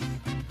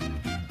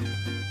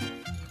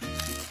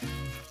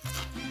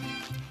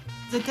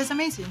 It tastes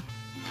amazing.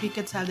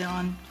 Crickets have their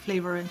own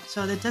flavor,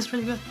 so that tastes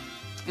really good.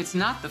 It's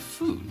not the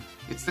food,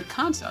 it's the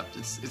concept.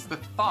 It's the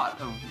thought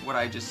of what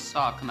I just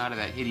saw come out of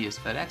that hideous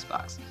FedEx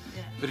box.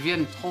 Yeah. But if you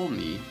hadn't told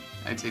me,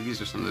 I'd say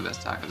these are some of the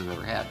best tacos I've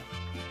ever had.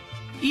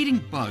 Eating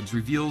bugs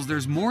reveals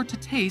there's more to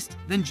taste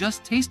than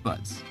just taste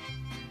buds.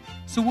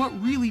 So what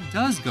really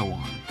does go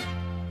on?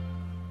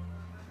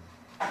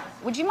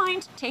 Would you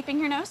mind taping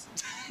your nose?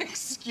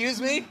 Excuse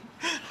me?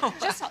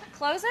 Just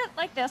close it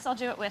like this. I'll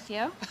do it with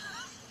you.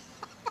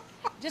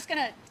 Just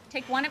gonna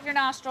take one of your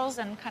nostrils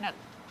and kind of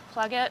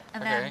plug it,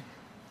 and then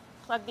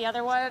plug the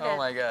other one. Oh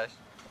my gosh.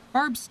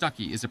 Barb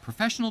Stuckey is a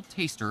professional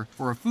taster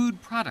for a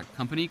food product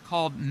company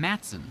called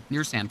Matson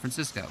near San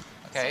Francisco.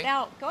 Okay. So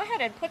now go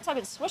ahead and put some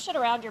and swish it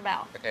around your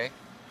mouth. Okay.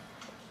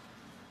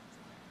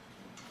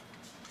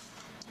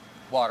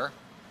 Water.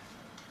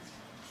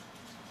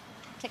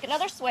 Take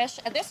another swish,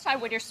 and this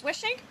time when you're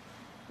swishing,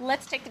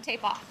 let's take the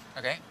tape off.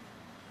 Okay.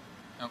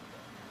 Oh.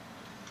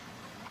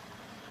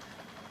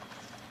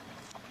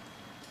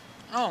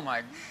 Oh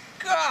my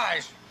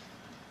gosh!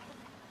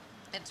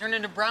 It turned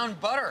into brown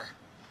butter.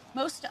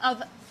 Most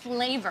of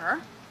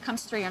flavor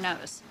comes through your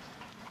nose.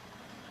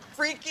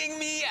 Freaking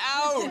me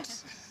out!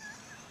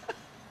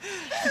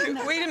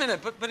 Wait a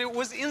minute, but it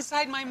was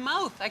inside my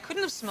mouth. I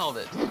couldn't have smelled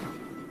it.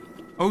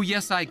 Oh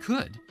yes, I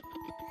could.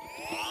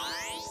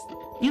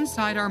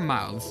 Inside our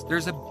mouths,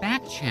 there's a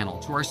back channel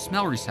to our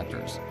smell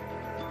receptors.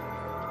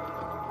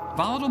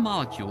 Volatile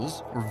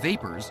molecules, or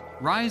vapors,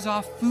 rise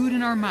off food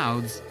in our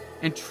mouths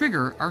and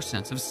trigger our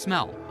sense of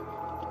smell.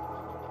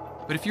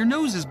 But if your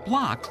nose is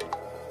blocked,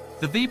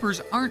 the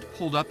vapors aren't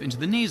pulled up into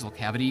the nasal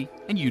cavity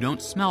and you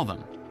don't smell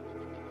them.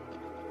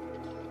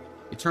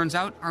 It turns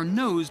out our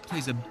nose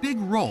plays a big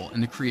role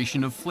in the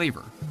creation of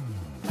flavor,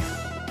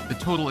 the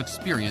total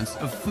experience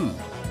of food.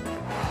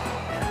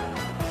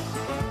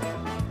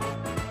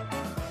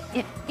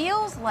 It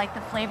feels like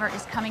the flavor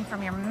is coming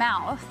from your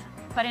mouth,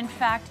 but in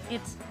fact,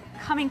 it's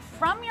coming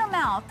from your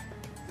mouth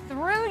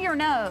through your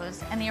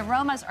nose, and the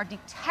aromas are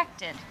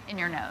detected in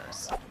your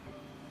nose.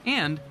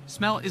 And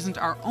smell isn't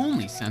our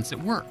only sense at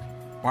work.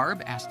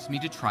 Barb asks me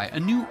to try a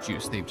new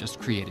juice they've just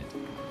created.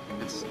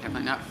 It's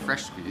definitely not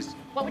fresh squeezed.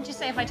 What would you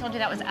say if I told you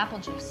that was apple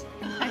juice?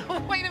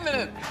 Wait a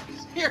minute!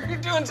 You're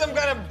doing some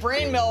kind of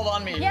brain meld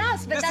on me.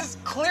 Yes, but this is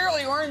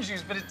clearly orange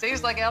juice, but it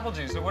tastes like apple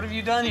juice. So what have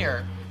you done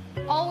here?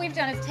 All we've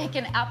done is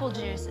taken apple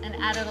juice and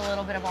added a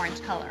little bit of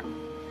orange color.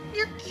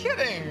 You're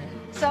kidding!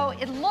 So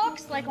it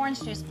looks like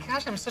orange juice.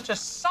 Gosh, I'm such a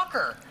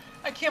sucker.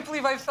 I can't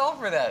believe I fell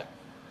for that.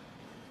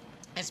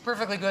 It's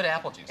perfectly good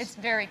apple juice. It's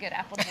very good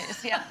apple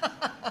juice, yeah.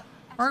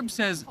 Barb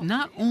says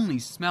not only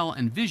smell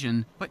and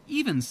vision, but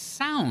even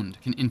sound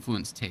can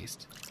influence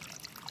taste.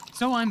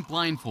 So I'm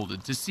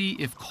blindfolded to see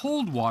if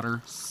cold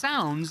water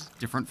sounds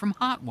different from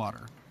hot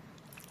water.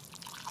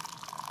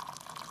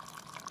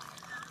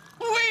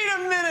 Wait a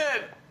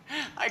minute!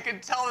 I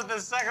could tell that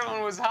the second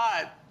one was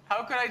hot.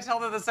 How could I tell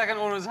that the second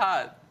one was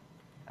hot?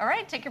 All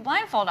right, take your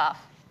blindfold off.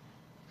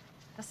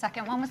 The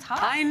second one was hot.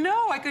 I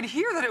know, I could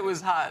hear that it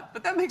was hot,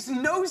 but that makes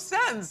no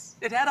sense.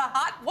 It had a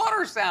hot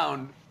water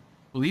sound.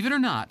 Believe it or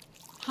not,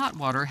 hot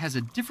water has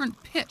a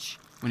different pitch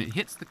when it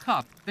hits the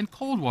cup than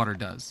cold water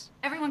does.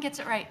 Everyone gets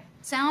it right.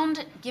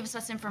 Sound gives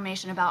us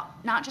information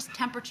about not just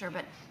temperature,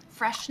 but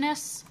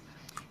freshness,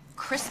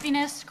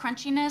 crispiness,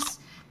 crunchiness,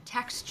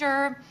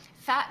 texture,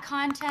 fat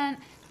content.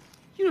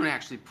 You don't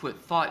actually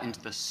put thought into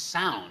the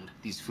sound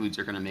these foods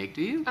are gonna make,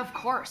 do you? Of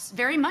course,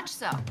 very much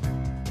so.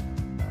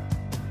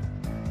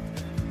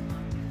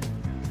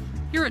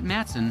 Here at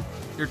Matson,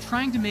 they're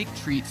trying to make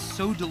treats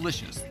so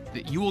delicious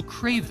that you will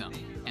crave them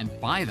and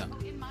buy them.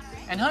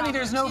 And honey,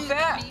 there's no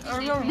fat.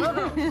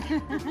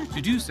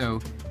 To do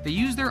so, they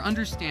use their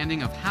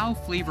understanding of how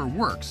flavor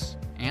works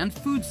and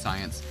food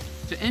science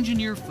to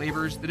engineer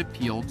flavors that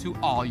appeal to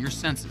all your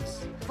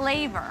senses.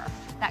 Flavor,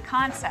 that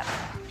concept,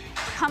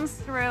 comes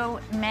through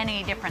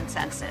many different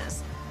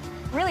senses.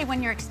 Really,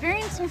 when you're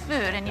experiencing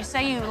food and you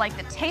say you like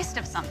the taste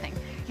of something,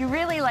 you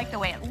really like the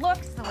way it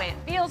looks, the way it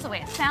feels, the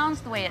way it sounds,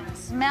 the way it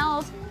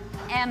smells,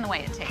 and the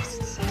way it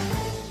tastes.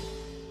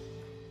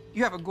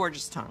 You have a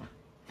gorgeous tongue.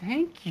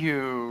 Thank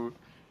you.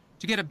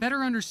 To get a better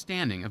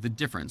understanding of the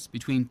difference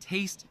between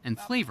taste and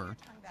flavor,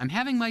 I'm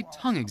having my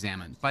tongue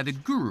examined by the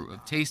guru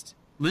of taste,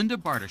 Linda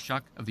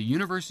Bartoshuk of the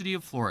University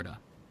of Florida.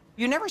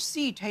 You never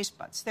see taste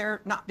buds.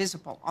 They're not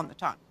visible on the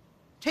tongue.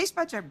 Taste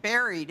buds are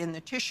buried in the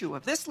tissue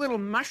of this little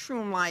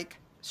mushroom-like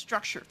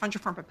structure,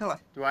 fungiform papilla.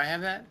 Do I have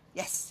that?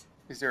 Yes.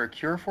 Is there a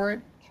cure for it?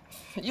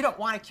 You don't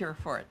want a cure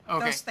for it.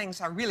 Okay. Those things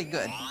are really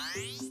good.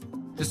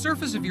 The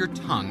surface of your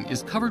tongue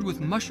is covered with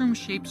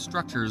mushroom-shaped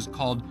structures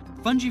called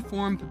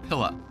fungiform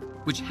papilla,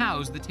 which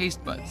house the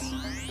taste buds.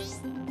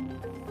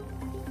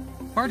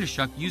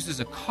 Bartoshuk uses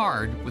a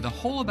card with a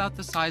hole about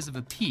the size of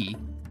a pea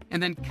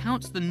and then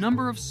counts the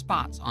number of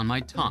spots on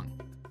my tongue.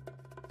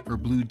 Her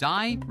blue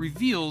dye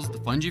reveals the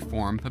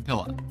fungiform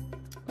papilla.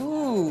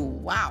 Ooh,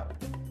 wow.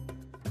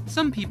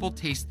 Some people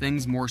taste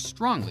things more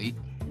strongly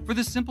for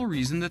the simple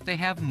reason that they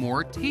have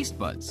more taste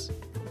buds.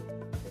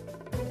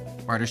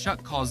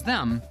 Bartoshuk calls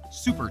them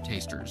super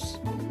tasters.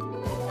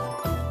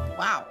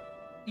 Wow.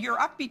 You're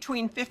up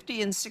between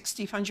 50 and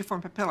 60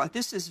 fungiform papilla.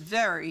 This is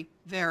very,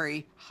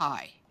 very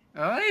high.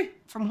 Really?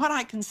 From what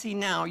I can see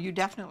now, you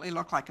definitely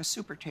look like a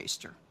super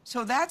taster.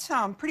 So that's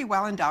pretty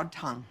well-endowed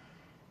tongue.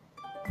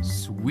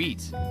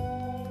 Sweet.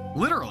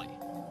 Literally.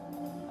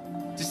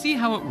 To see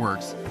how it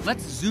works,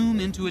 let's zoom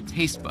into a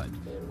taste bud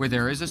where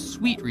there is a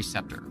sweet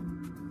receptor.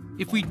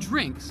 If we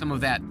drink some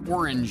of that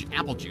orange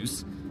apple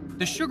juice,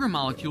 the sugar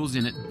molecules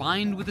in it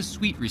bind with a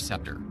sweet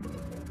receptor.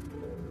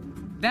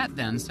 That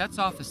then sets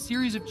off a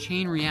series of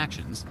chain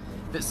reactions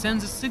that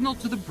sends a signal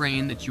to the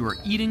brain that you are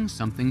eating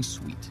something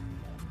sweet.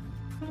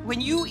 When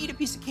you eat a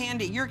piece of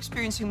candy, you're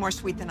experiencing more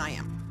sweet than I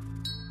am.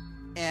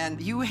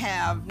 And you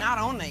have not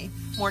only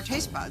more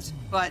taste buds,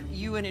 but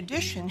you, in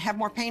addition, have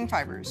more pain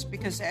fibers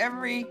because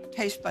every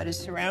taste bud is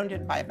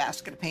surrounded by a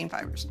basket of pain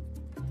fibers.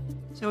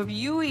 So if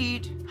you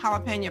eat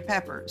jalapeno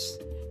peppers,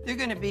 they're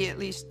going to be at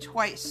least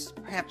twice,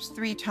 perhaps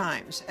 3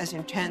 times as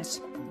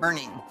intense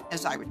burning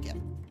as I would get.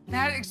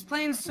 That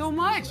explains so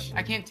much.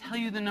 I can't tell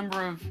you the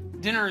number of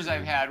dinners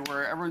I've had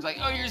where everyone's like,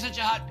 oh, you're such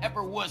a hot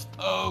pepper wuss,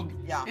 Pogue.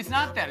 Yeah. It's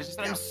not that. It's just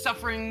that I'm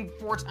suffering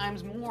 4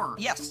 times more.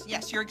 Yes,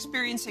 yes, you're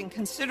experiencing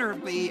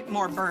considerably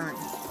more burn. I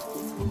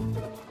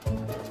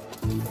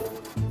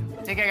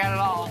think I got it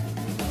all.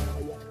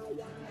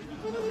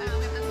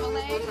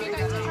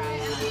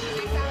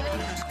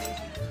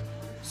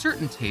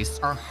 Certain tastes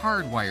are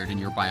hardwired in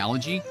your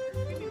biology.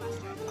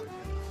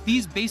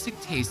 These basic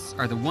tastes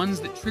are the ones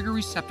that trigger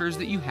receptors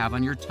that you have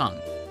on your tongue.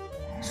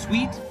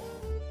 Sweet,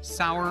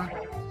 sour,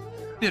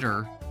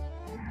 bitter,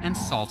 and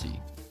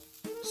salty.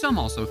 Some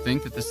also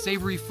think that the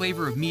savory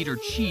flavor of meat or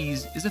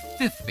cheese is a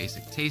 5th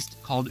basic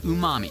taste called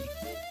umami.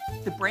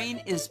 The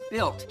brain is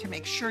built to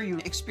make sure you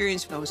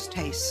experience those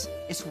tastes.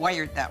 It's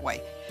wired that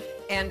way.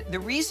 And the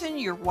reason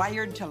you're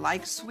wired to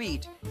like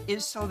sweet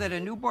is so that a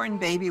newborn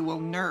baby will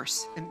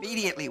nurse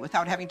immediately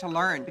without having to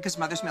learn because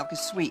mother's milk is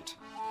sweet.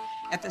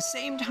 At the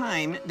same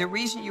time, the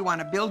reason you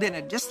want to build in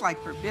a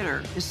dislike for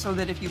bitter is so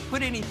that if you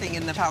put anything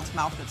in the child's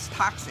mouth that's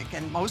toxic,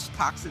 and most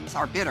toxins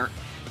are bitter,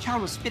 the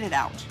child will spit it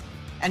out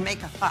and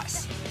make a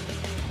fuss.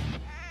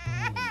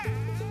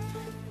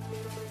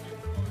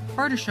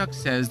 Bartoshuk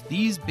says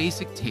these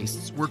basic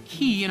tastes were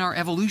key in our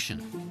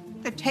evolution.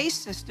 The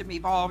taste system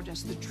evolved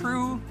as the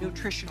true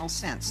nutritional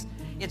sense.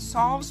 It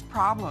solves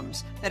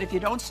problems that if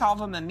you don't solve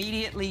them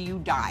immediately, you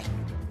die.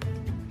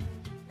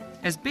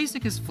 As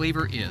basic as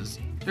flavor is,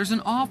 there's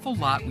an awful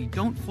lot we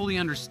don't fully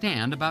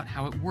understand about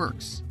how it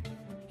works.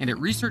 And at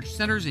research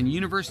centers and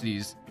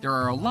universities, there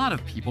are a lot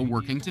of people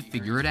working to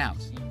figure it out.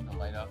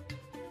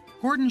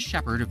 Gordon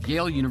Shepard of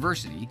Yale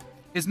University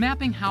is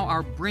mapping how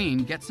our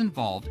brain gets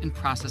involved in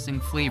processing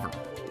flavor.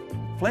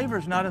 Flavor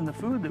is not in the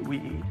food that we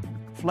eat.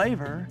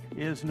 Flavor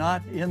is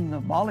not in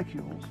the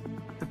molecules.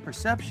 The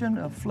perception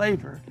of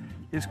flavor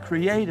is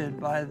created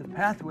by the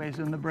pathways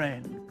in the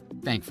brain.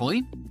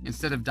 Thankfully,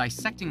 instead of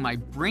dissecting my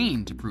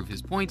brain to prove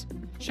his point,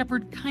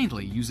 Shepard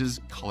kindly uses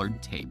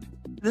colored tape.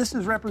 This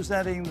is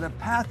representing the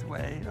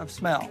pathway of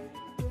smell.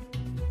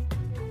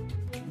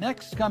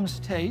 Next comes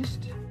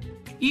taste.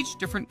 Each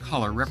different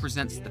color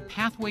represents the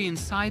pathway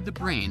inside the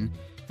brain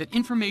that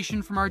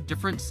information from our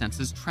different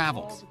senses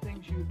travels,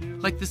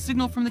 like the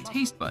signal from the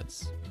taste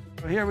buds.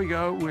 So here we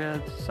go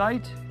with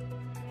sight,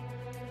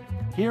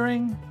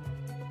 hearing,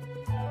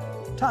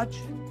 touch.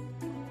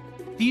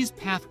 These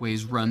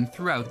pathways run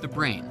throughout the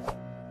brain.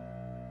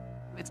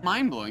 It's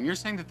mind-blowing. You're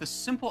saying that the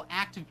simple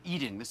act of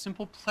eating, the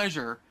simple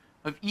pleasure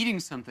of eating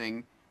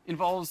something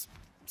involves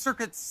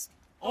circuits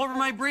all over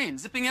my brain,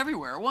 zipping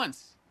everywhere at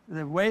once.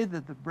 The way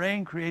that the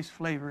brain creates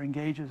flavor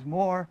engages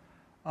more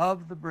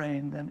of the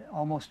brain than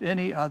almost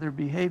any other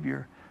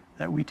behavior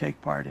that we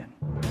take part in.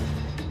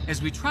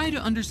 As we try to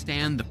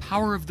understand the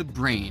power of the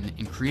brain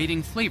in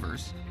creating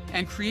flavors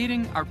and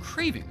creating our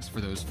cravings for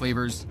those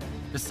flavors,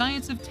 the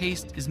science of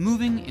taste is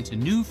moving into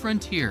new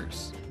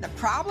frontiers. The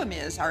problem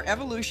is our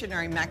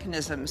evolutionary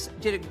mechanisms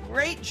did a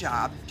great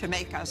job to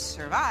make us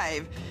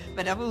survive,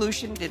 but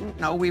evolution didn't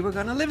know we were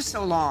going to live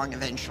so long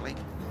eventually.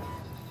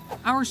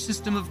 Our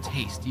system of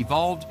taste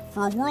evolved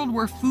for a world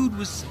where food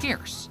was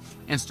scarce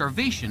and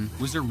starvation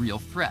was a real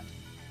threat.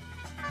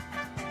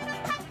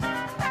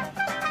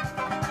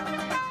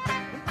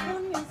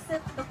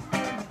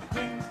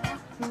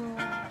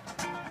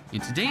 In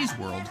today's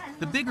world,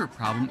 the bigger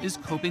problem is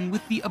coping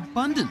with the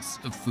abundance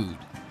of food,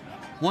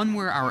 one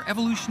where our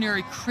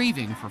evolutionary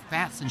craving for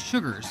fats and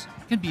sugars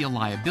can be a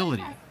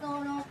liability.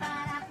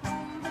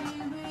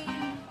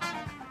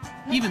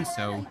 Even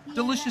so,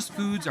 delicious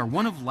foods are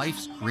one of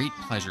life's great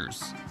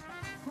pleasures.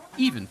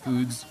 Even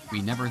foods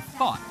we never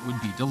thought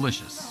would be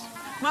delicious.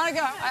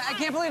 Monica, I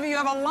can't believe you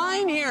have a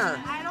line here.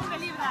 I don't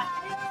believe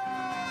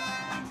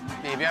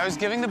that. Maybe I was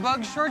giving the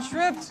bug short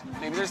shrift.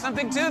 Maybe there's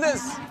something to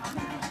this.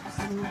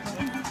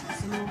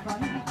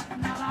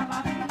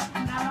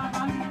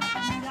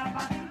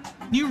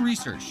 New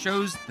research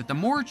shows that the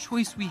more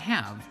choice we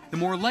have, the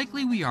more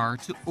likely we are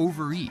to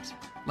overeat,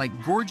 like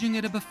gorging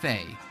at a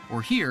buffet,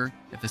 or here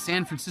at the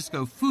San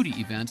Francisco foodie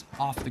event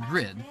Off the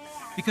Grid,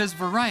 because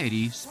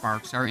variety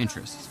sparks our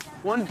interests.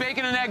 One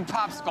bacon and egg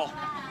popsicle.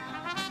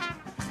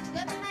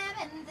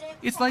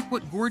 It's like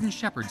what Gordon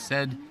Shepherd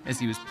said as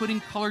he was putting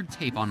colored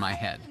tape on my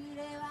head.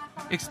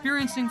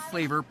 Experiencing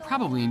flavor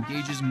probably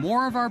engages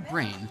more of our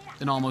brain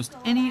than almost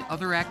any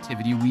other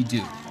activity we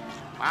do.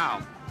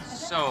 Wow,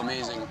 so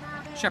amazing.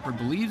 Shepherd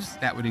believes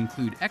that would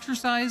include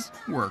exercise,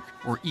 work,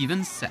 or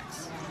even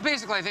sex.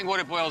 Basically, I think what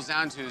it boils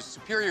down to is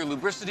superior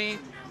lubricity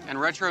and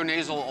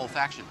retronasal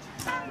olfaction.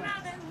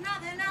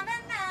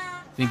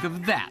 Think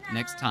of that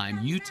next time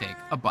you take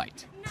a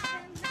bite.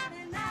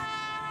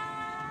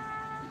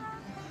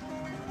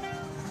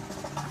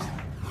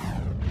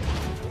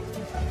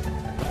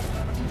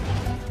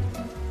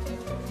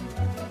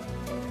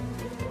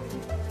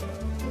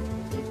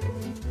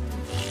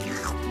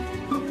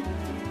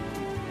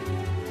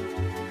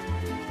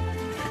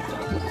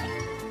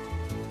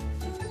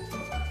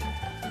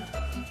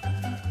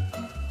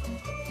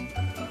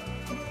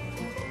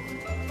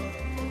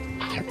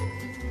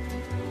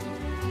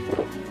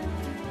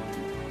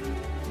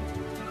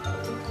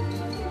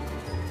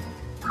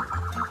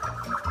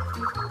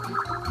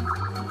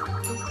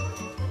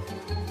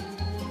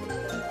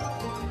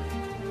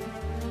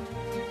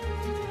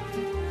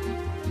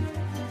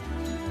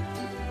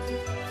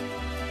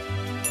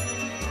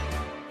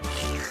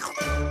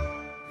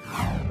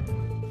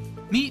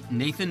 Meet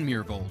Nathan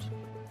Myhrvold.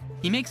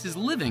 He makes his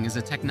living as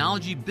a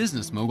technology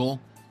business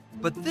mogul,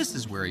 but this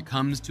is where he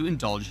comes to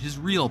indulge his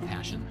real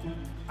passion.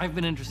 I've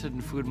been interested in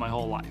food my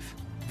whole life.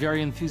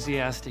 Very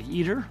enthusiastic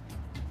eater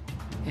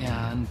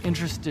and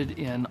interested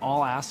in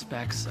all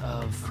aspects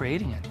of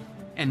creating it.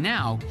 And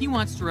now he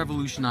wants to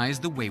revolutionize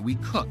the way we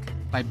cook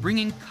by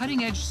bringing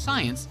cutting-edge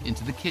science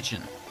into the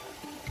kitchen.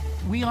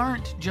 We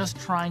aren't just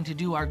trying to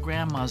do our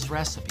grandma's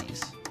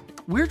recipes.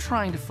 We're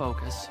trying to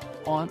focus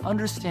on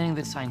understanding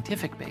the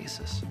scientific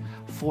basis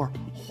for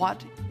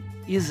what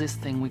is this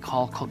thing we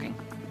call cooking.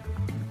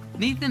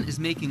 Nathan is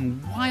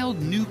making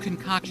wild new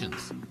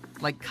concoctions,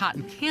 like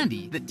cotton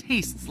candy that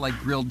tastes like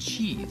grilled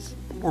cheese,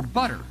 or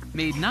butter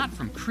made not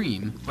from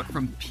cream, but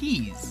from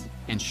peas,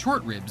 and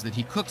short ribs that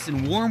he cooks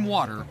in warm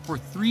water for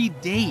 3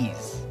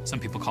 days. Some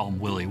people call him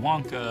Willy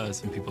Wonka,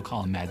 some people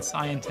call him Mad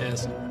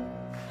Scientist.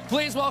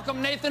 Please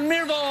welcome Nathan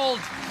Myhrvold.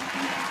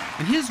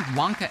 And his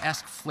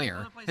Wonka-esque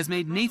flair has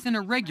made Nathan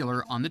a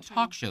regular on the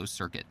talk show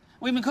circuit.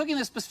 We've been cooking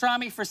this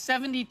pastrami for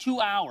 72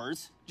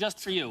 hours just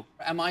for you.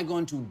 Am I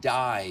going to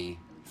die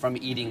from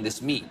eating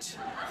this meat?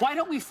 Why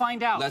don't we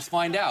find out? Let's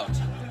find out.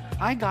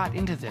 I got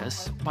into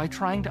this by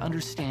trying to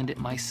understand it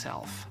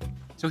myself.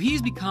 So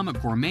he's become a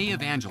gourmet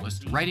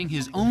evangelist, writing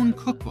his own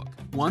cookbook,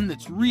 one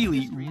that's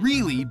really,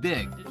 really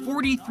big.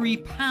 43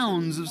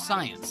 pounds of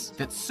science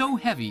that's so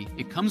heavy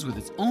it comes with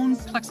its own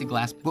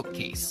plexiglass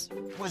bookcase.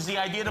 Was the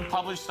idea to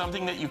publish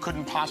something that you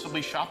couldn't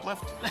possibly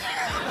shoplift?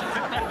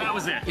 That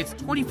was it. Its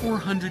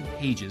 2,400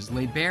 pages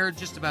lay bare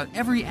just about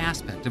every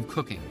aspect of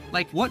cooking,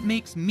 like what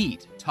makes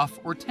meat tough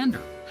or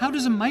tender? How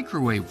does a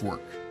microwave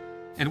work?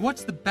 And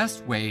what's the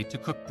best way to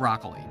cook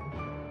broccoli?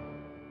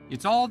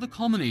 It's all the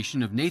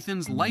culmination of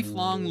Nathan's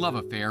lifelong love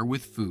affair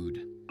with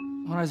food.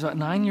 When I was about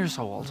 9 years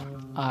old,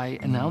 I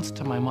announced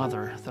to my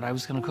mother that I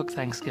was going to cook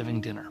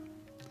Thanksgiving dinner.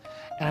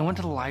 And I went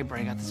to the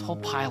library, got this whole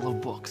pile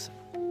of books.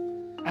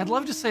 I'd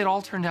love to say it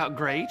all turned out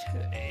great.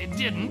 It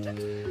didn't.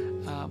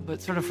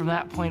 But sort of from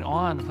that point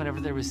on, whenever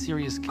there was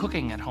serious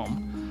cooking at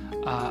home,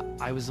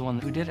 I was the one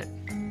who did it.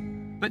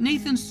 But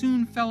Nathan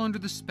soon fell under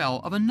the spell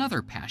of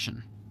another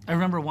passion. I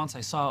remember once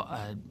I saw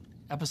an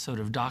episode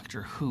of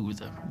Doctor Who,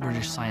 the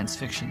British science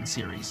fiction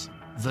series.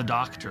 The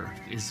Doctor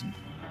is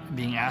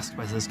being asked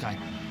by this guy,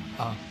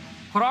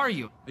 what are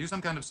you? Are you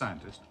some kind of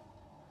scientist?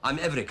 I'm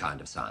every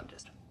kind of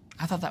scientist.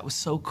 I thought that was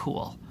so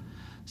cool.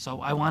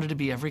 So I wanted to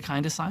be every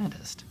kind of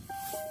scientist.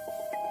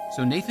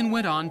 So Nathan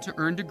went on to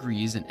earn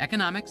degrees in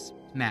economics,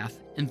 math,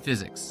 and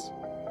physics.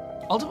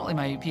 Ultimately,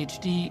 my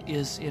PhD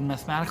is in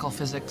mathematical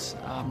physics,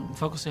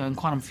 focusing on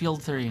quantum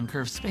field theory and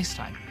curved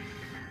spacetime.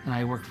 And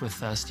I worked with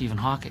Stephen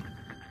Hawking.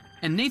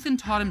 And Nathan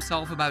taught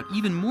himself about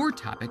even more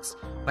topics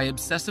by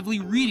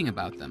obsessively reading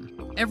about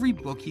them, every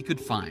book he could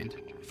find.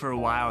 For a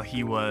while,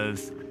 he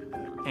was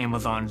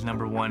Amazon's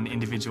 #1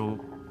 individual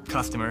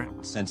customer.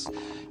 Since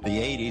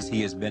the 80s,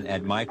 he has been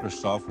at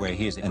Microsoft, where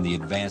he is in the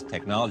advanced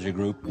technology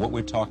group. What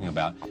we're talking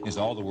about is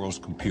all the world's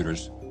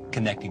computers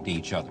connecting to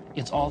each other.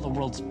 It's all the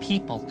world's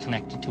people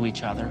connected to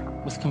each other,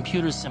 with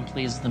computers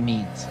simply as the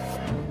means.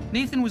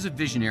 Nathan was a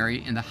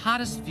visionary in the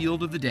hottest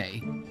field of the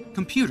day,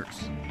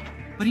 computers.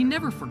 But he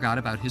never forgot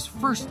about his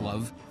first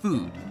love,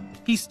 food.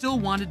 He still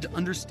wanted to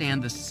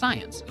understand the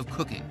science of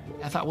cooking.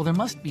 I thought, well, there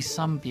must be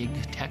some big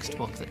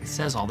textbook that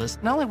says all this.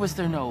 Not only was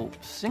there no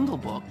single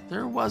book,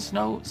 there was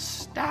no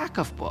stack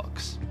of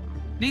books.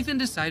 Nathan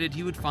decided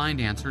he would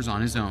find answers on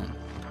his own.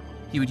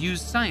 He would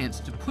use science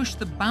to push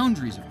the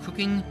boundaries of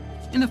cooking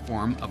in the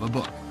form of a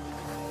book.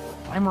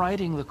 I'm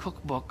writing the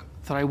cookbook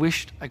that I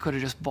wished I could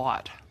have just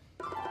bought.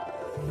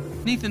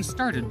 Nathan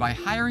started by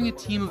hiring a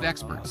team of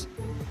experts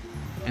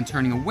and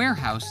turning a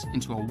warehouse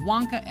into a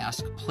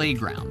Wonka-esque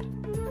playground.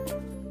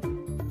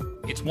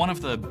 It's one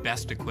of the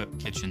best equipped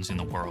kitchens in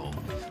the world.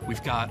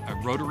 We've got a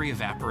rotary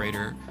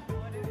evaporator,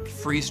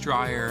 freeze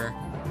dryer,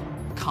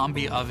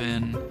 combi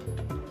oven.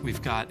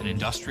 We've got an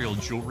industrial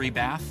jewelry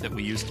bath that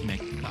we use to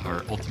make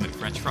our ultimate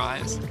French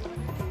fries.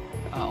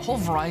 A whole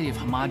variety of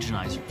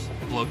homogenizers.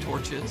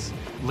 Blowtorches,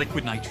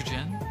 liquid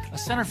nitrogen. A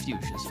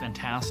centrifuge is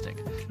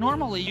fantastic.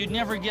 Normally, you'd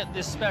never get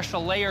this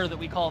special layer that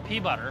we call pea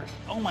butter.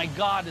 Oh my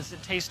God, does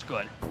it taste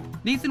good.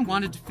 Nathan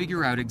wanted to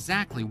figure out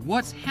exactly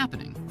what's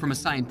happening from a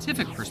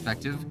scientific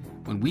perspective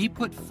when we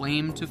put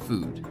flame to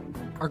food.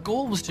 Our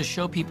goal was to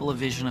show people a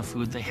vision of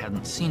food they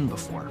hadn't seen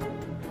before.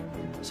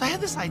 So I had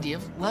this idea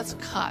of let's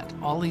cut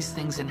all these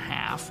things in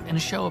half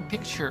and show a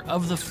picture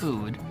of the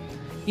food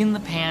in the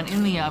pan,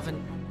 in the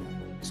oven.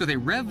 So they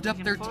revved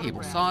up their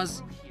table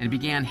saws and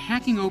began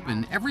hacking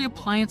open every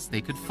appliance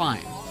they could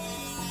find.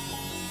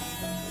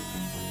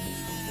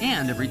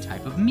 And every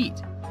type of meat.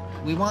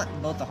 We want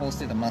both the whole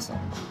steak and muscle.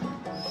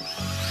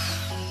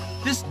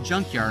 This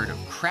junkyard of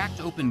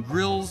cracked open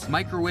grills,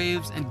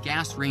 microwaves, and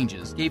gas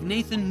ranges gave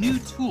Nathan new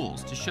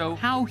tools to show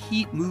how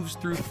heat moves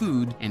through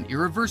food and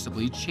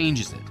irreversibly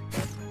changes it.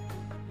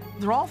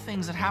 They're all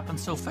things that happen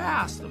so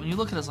fast that when you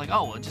look at it, it's like,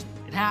 oh,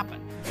 it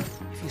happened.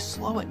 If you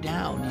slow it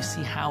down, you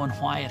see how and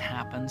why it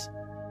happens.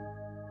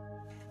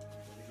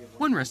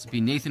 One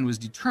recipe Nathan was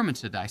determined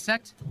to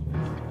dissect: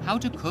 how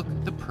to cook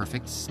the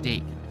perfect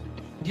steak.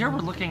 Here we're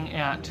looking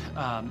at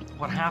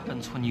what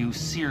happens when you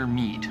sear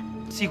meat.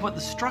 See what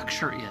the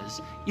structure is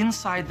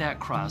inside that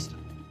crust.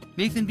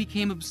 Nathan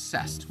became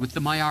obsessed with the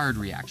Maillard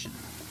reaction.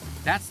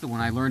 That's the one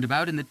I learned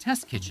about in the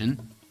test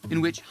kitchen, in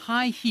which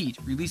high heat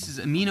releases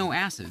amino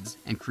acids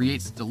and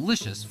creates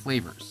delicious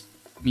flavors.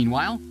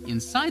 Meanwhile,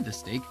 inside the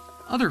steak,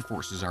 other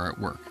forces are at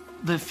work.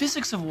 The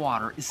physics of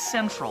water is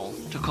central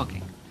to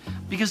cooking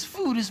because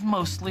food is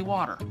mostly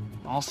water.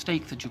 All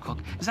steak that you cook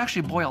is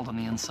actually boiled on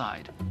the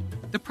inside.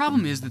 The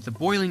problem is that the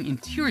boiling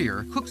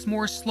interior cooks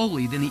more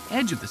slowly than the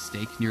edge of the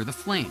steak near the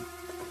flame.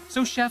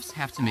 So chefs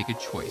have to make a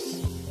choice.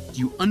 Do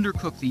you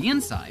undercook the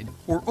inside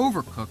or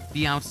overcook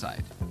the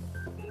outside?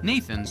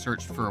 Nathan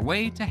searched for a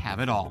way to have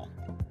it all.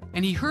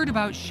 And he heard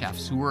about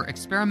chefs who were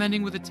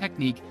experimenting with a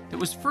technique that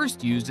was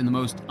first used in the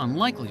most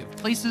unlikely of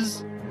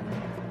places: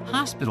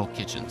 hospital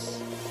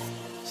kitchens.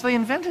 So they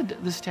invented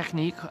this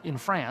technique in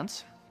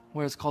France,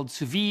 where it's called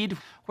sous vide,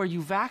 where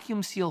you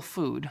vacuum seal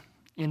food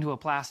into a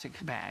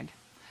plastic bag,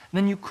 and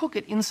then you cook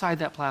it inside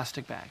that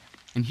plastic bag.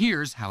 And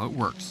here's how it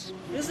works.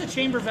 This is a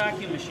chamber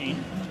vacuum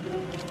machine,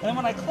 and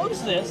when I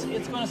close this,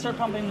 it's going to start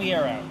pumping the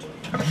air out.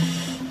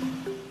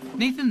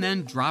 Nathan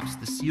then drops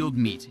the sealed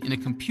meat in a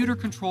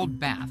computer-controlled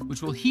bath,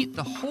 which will heat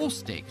the whole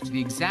steak to the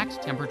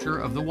exact temperature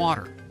of the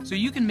water. So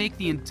you can make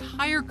the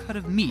entire cut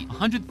of meat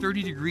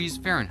 130 degrees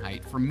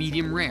Fahrenheit for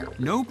medium rare,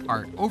 no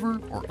part over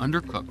or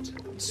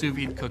undercooked. Sous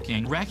vide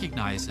cooking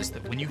recognizes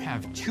that when you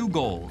have two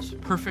goals,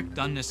 perfect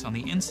doneness on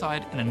the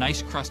inside and a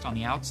nice crust on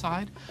the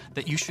outside,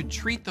 that you should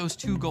treat those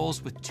two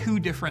goals with two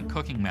different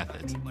cooking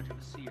methods.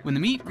 When the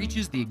meat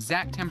reaches the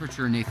exact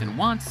temperature Nathan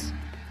wants,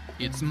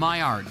 it's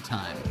Maillard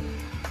time.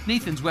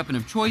 Nathan's weapon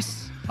of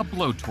choice, a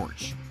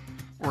blowtorch,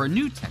 or a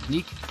new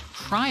technique,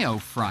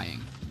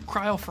 cryo-frying.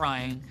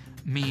 Cryo-frying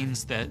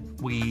means that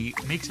we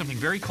make something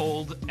very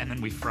cold and then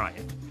we fry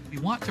it. We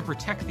want to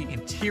protect the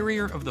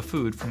interior of the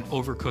food from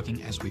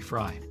overcooking as we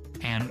fry.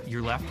 And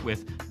you're left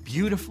with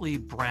beautifully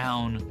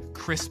brown,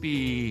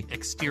 crispy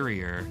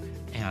exterior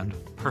and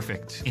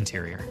perfect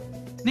interior.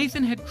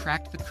 Nathan had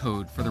cracked the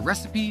code for the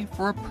recipe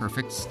for a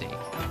perfect steak.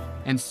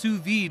 And sous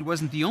vide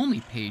wasn't the only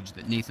page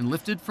that Nathan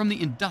lifted from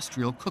the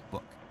industrial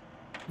cookbook.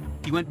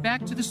 He went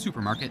back to the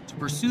supermarket to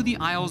pursue the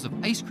aisles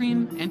of ice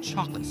cream and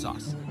chocolate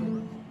sauce.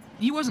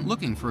 He wasn't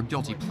looking for a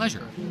guilty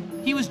pleasure.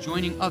 He was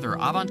joining other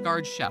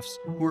avant-garde chefs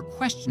who were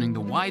questioning the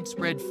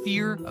widespread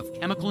fear of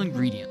chemical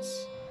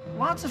ingredients.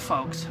 Lots of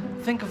folks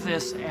think of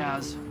this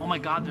as, oh my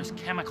God, there's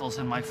chemicals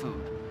in my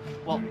food.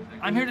 Well,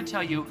 I'm here to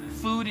tell you,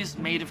 food is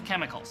made of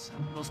chemicals.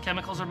 Those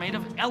chemicals are made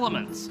of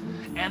elements.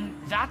 And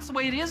that's the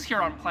way it is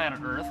here on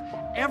planet Earth.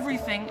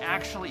 Everything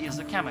actually is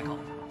a chemical.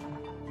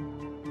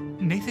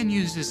 Nathan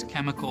uses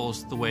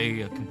chemicals the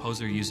way a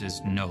composer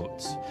uses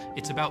notes.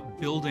 It's about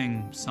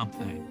building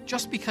something.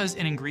 Just because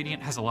an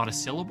ingredient has a lot of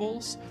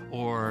syllables,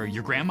 or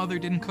your grandmother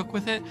didn't cook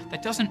with it,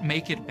 that doesn't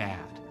make it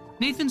bad.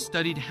 Nathan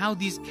studied how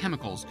these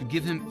chemicals could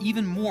give him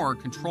even more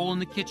control in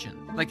the kitchen,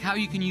 like how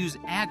you can use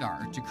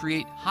agar to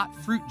create hot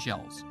fruit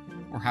gels,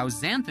 or how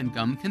xanthan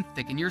gum can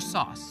thicken your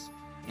sauce.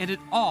 And it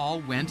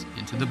all went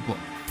into the book.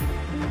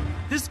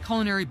 This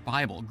culinary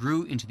Bible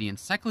grew into the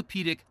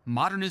encyclopedic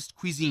Modernist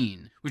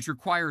Cuisine, which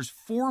requires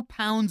 4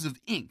 pounds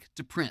of ink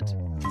to print.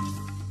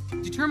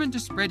 Determined to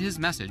spread his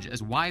message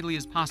as widely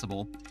as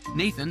possible,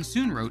 Nathan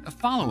soon wrote a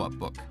follow-up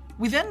book.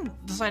 We then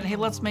decided, hey,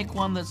 let's make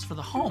one that's for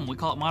the home. We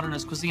call it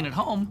Modernist Cuisine at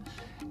Home.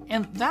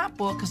 And that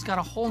book has got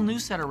a whole new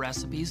set of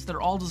recipes that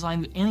are all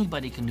designed that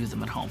anybody can do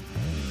them at home.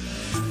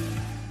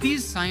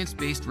 These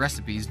science-based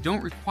recipes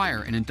don't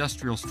require an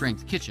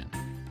industrial-strength kitchen.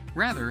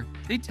 Rather,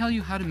 they tell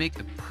you how to make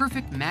the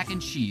perfect mac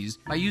and cheese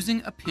by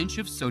using a pinch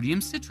of sodium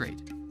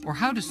citrate, or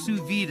how to sous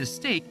vide a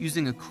steak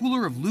using a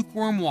cooler of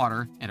lukewarm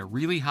water and a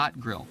really hot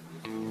grill.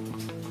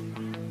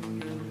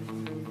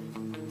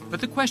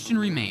 But the question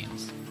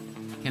remains,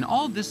 can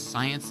all this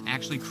science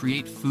actually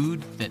create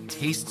food that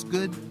tastes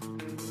good?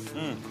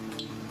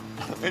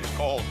 It's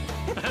cold.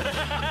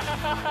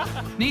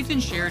 Nathan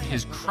shared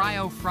his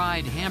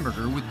cryo-fried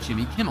hamburger with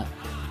Jimmy Kimmel,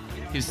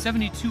 his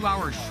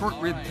 72-hour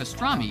short-rib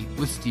pastrami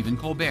with Stephen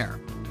Colbert.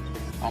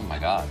 Oh my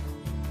God.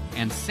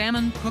 And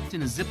salmon cooked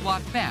in a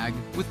Ziploc bag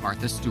with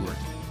Martha Stewart.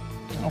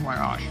 Oh my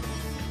gosh.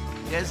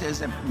 This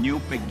is a new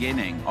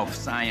beginning of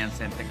science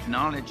and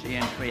technology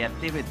and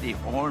creativity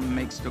all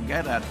mixed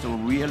together to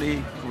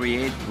really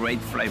create great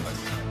flavors.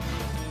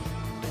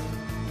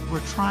 We're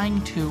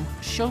trying to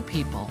show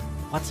people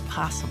what's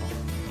possible.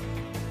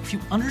 If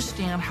you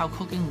understand how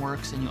cooking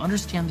works and you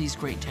understand these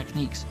great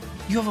techniques,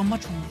 you have a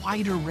much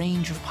wider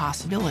range of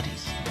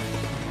possibilities.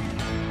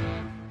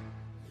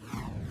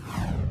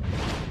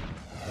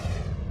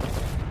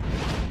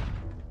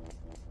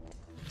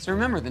 So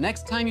remember, the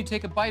next time you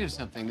take a bite of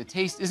something, the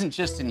taste isn't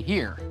just in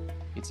here.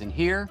 It's in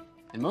here,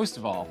 and most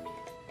of all,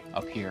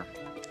 up here.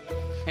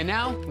 And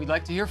now, we'd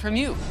like to hear from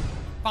you.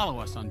 Follow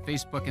us on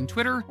Facebook and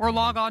Twitter, or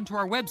log on to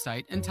our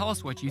website and tell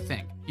us what you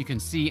think. You can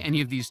see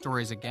any of these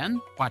stories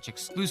again, watch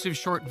exclusive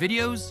short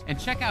videos, and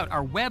check out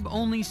our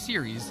web-only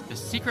series, The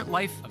Secret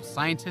Life of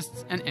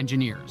Scientists and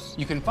Engineers.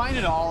 You can find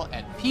it all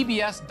at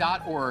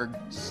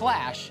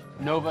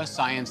pbs.org/Nova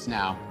Science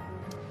Now.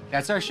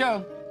 That's our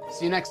show.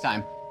 See you next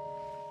time.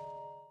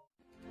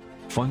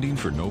 Funding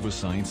for Nova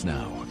Science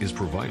Now is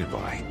provided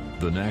by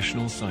the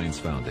National Science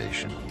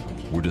Foundation,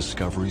 where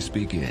discoveries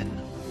begin.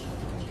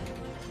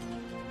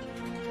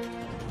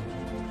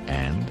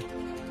 And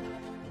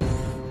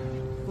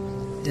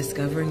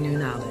Discovering New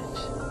Knowledge.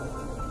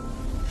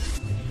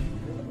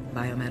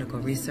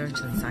 Biomedical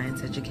Research and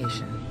Science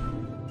Education.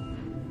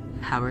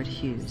 Howard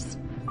Hughes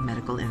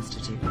Medical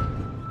Institute.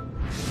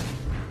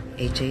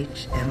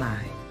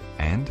 HHMI.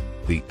 And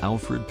the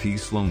Alfred P.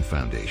 Sloan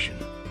Foundation,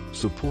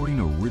 supporting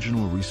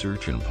original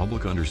research and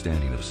public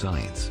understanding of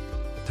science,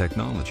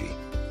 technology,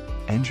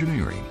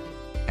 engineering,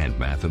 and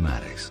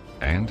mathematics.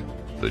 And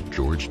the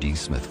George D.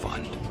 Smith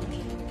Fund.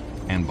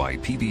 And by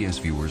PBS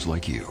viewers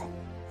like you.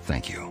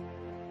 Thank you.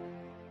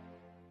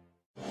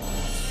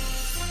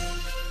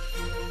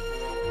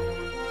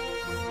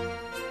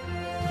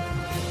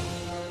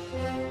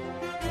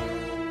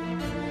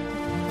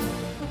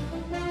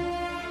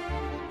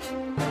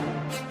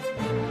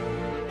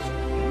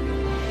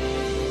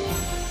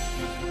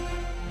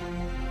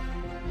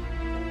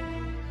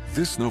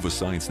 This Nova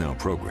Science Now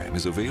program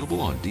is available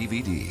on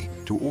DVD.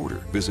 To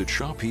order, visit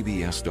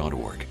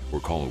shoppbs.org or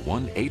call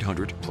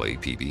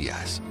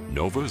 1-800-PLAY-PBS.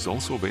 Nova is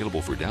also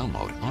available for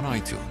download on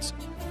iTunes.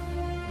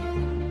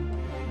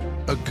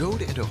 A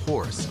goat and a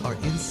horse are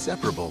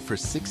inseparable for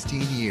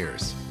 16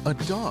 years. A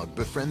dog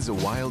befriends a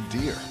wild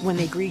deer. When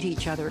they greet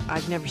each other,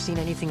 I've never seen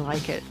anything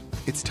like it.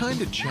 It's time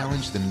to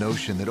challenge the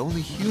notion that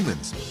only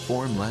humans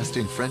form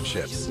lasting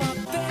friendships.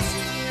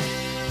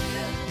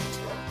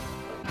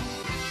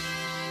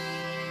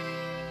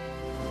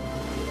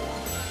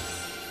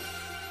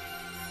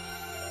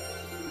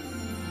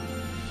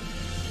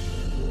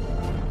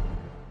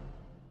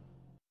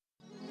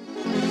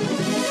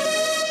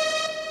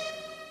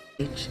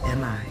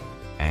 HMI.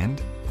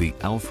 And the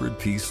Alfred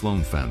P.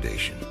 Sloan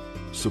Foundation,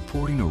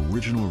 supporting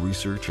original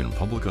research and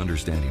public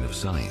understanding of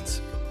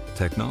science,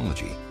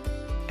 technology,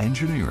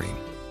 engineering,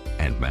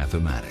 and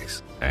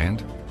mathematics.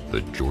 And the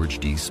George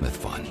D. Smith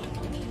Fund.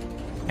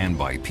 And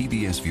by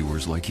PBS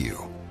viewers like you.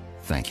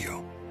 Thank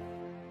you.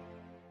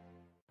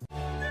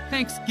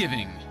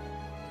 Thanksgiving,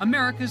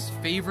 America's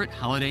favorite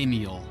holiday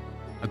meal.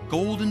 A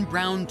golden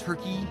brown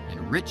turkey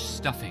and rich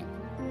stuffing.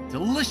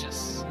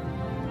 Delicious.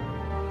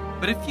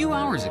 But a few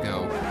hours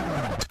ago,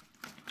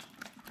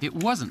 it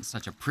wasn't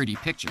such a pretty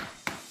picture.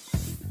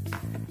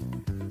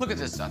 Look at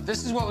this stuff.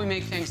 This is what we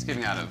make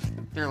Thanksgiving out of.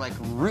 They're like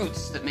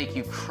roots that make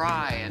you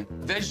cry and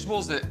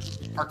vegetables that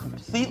are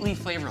completely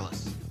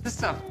flavorless. This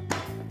stuff,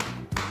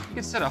 you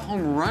could set a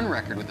home run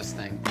record with this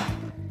thing.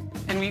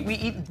 And we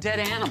eat dead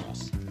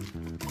animals.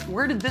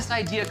 Where did this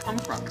idea come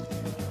from?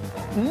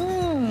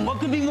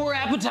 What could be more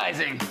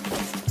appetizing?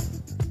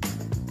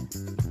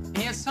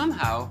 And yet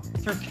somehow,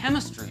 through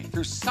chemistry,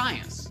 through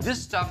science,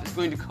 this stuff is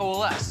going to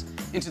coalesce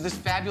into this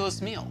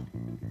fabulous meal.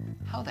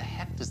 How the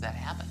heck does that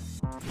happen?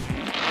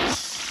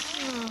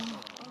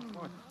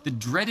 The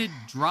dreaded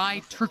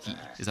dry turkey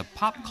is a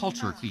pop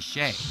culture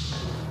cliche.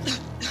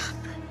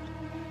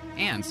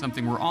 And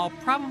something we're all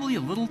probably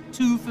a little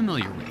too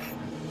familiar with.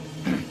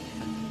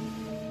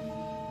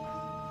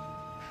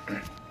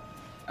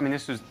 I mean,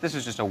 this was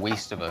just a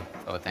waste of a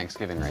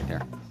Thanksgiving right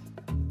there.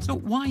 So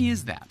why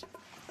is that?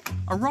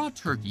 A raw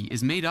turkey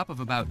is made up of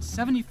about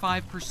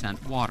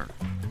 75% water.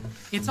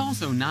 It's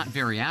also not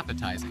very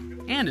appetizing,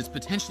 and it's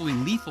potentially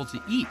lethal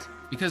to eat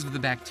because of the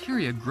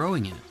bacteria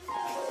growing in it.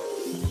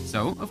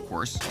 So, of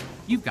course,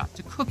 you've got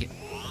to cook it.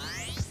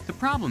 The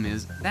problem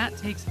is that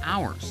takes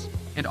hours,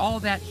 and all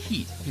that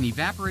heat can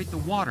evaporate the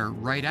water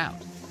right out.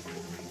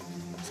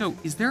 So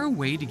is there a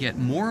way to get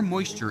more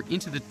moisture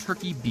into the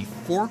turkey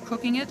before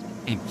cooking it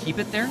and keep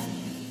it there?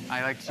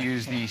 I like to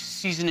use the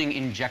seasoning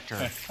injector.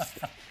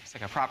 It's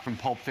like a prop from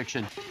Pulp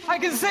Fiction. I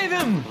can save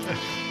him!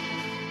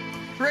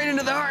 Right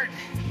into the heart.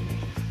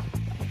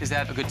 Is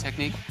that a good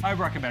technique? I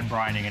recommend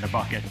brining in a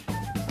bucket.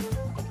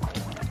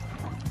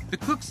 The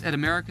cooks at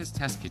America's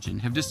Test Kitchen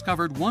have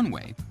discovered one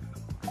way.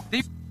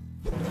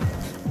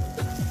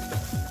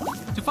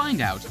 To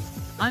find out,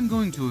 I'm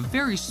going to a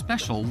very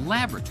special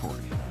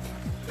laboratory.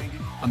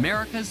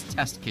 America's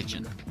Test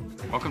Kitchen.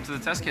 Welcome to the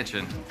Test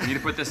Kitchen. You need to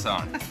put this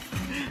on.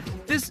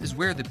 This is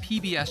where the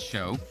PBS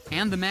show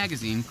and the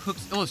magazine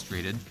Cooks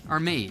Illustrated are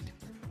made.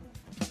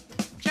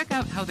 Check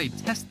out how they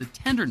test the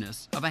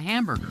tenderness of a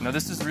hamburger. No,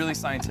 this is really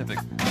scientific.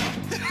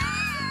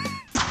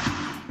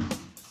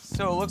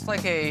 So it looks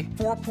like a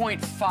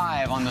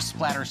 4.5 on the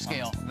splatter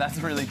scale. That's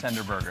a really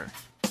tender burger.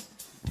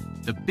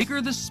 The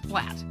bigger the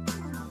splat,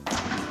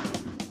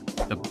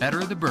 the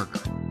better the burger.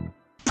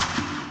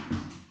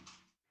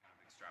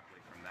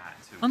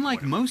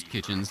 Unlike most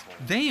kitchens,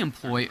 they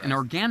employ an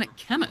organic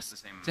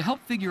chemist to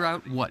help figure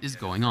out what is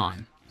going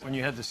on. When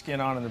you had the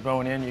skin on and the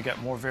bone in, you got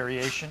more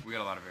variation? We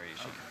got a lot of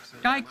variation.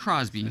 Guy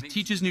Crosby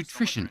teaches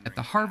nutrition at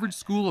the Harvard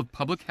School of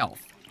Public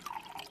Health.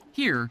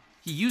 Here,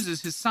 he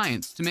uses his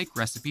science to make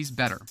recipes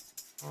better.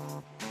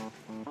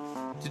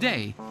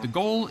 Today, the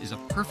goal is a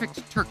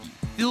perfect turkey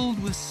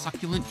filled with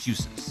succulent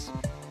juices.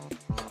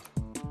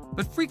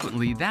 But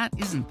frequently, that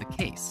isn't the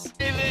case.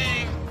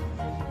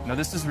 No,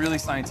 this is really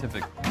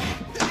scientific.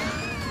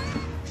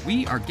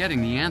 We are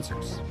getting the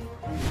answers.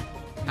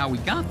 How we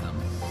got them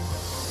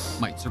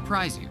might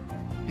surprise you.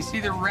 You see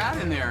the rat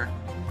in there?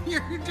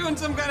 You're doing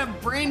some kind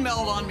of brain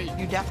meld on me.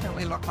 You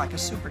definitely look like a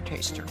super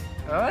taster.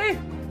 Hey?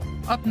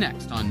 Up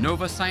next on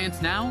Nova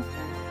Science Now,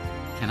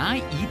 can I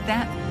eat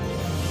that?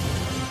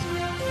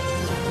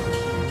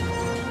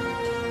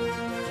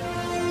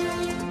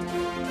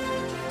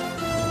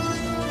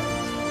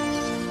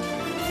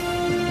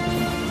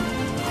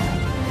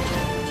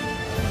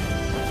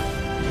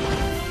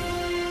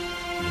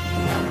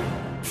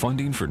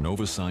 Funding for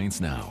Nova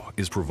Science Now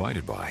is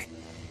provided by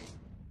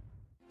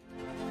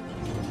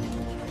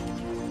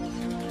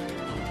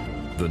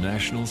the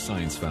National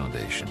Science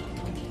Foundation,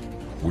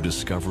 where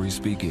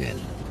discoveries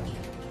begin,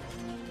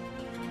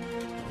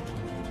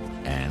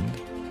 and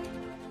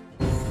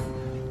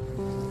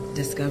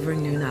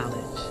Discovering new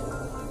knowledge.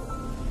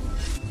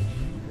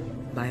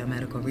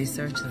 Biomedical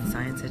research and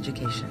science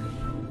education.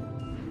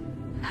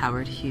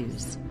 Howard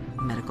Hughes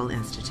Medical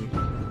Institute.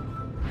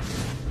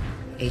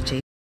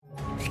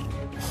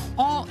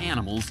 All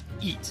animals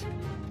eat.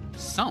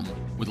 Some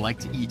would like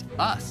to eat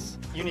us.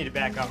 You need to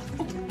back up.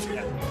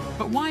 Yeah.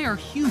 But why are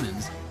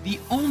humans the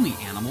only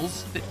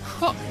animals that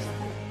cook?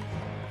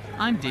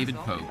 I'm David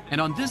Pogue, and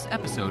on this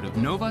episode of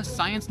Nova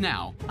Science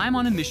Now, I'm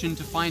on a mission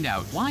to find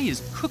out why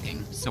is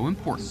cooking so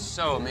important.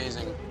 So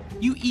amazing.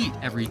 You eat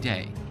every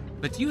day,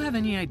 but do you have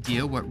any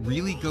idea what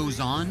really goes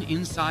on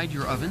inside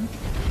your oven?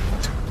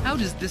 How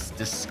does this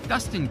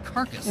disgusting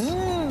carcass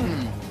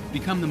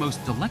become the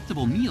most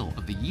delectable meal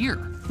of the year?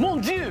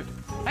 Mon Dieu!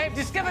 I have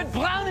discovered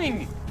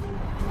browning!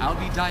 I'll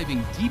be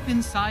diving deep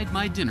inside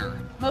my dinner.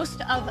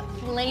 Most of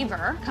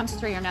flavor comes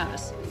through your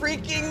nose.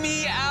 Freaking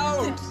me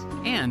out!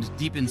 And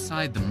deep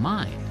inside the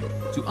mind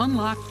to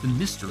unlock the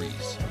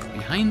mysteries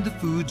behind the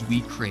foods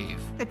we crave.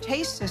 The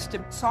taste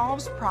system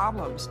solves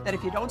problems that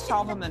if you don't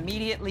solve them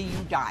immediately,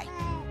 you die.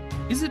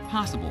 Is it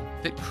possible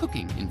that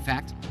cooking, in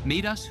fact,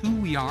 made us who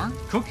we are?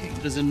 Cooking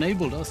has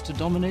enabled us to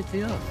dominate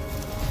the earth.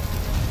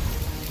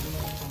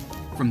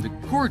 From the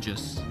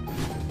gorgeous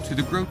to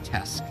the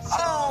grotesque.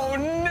 Oh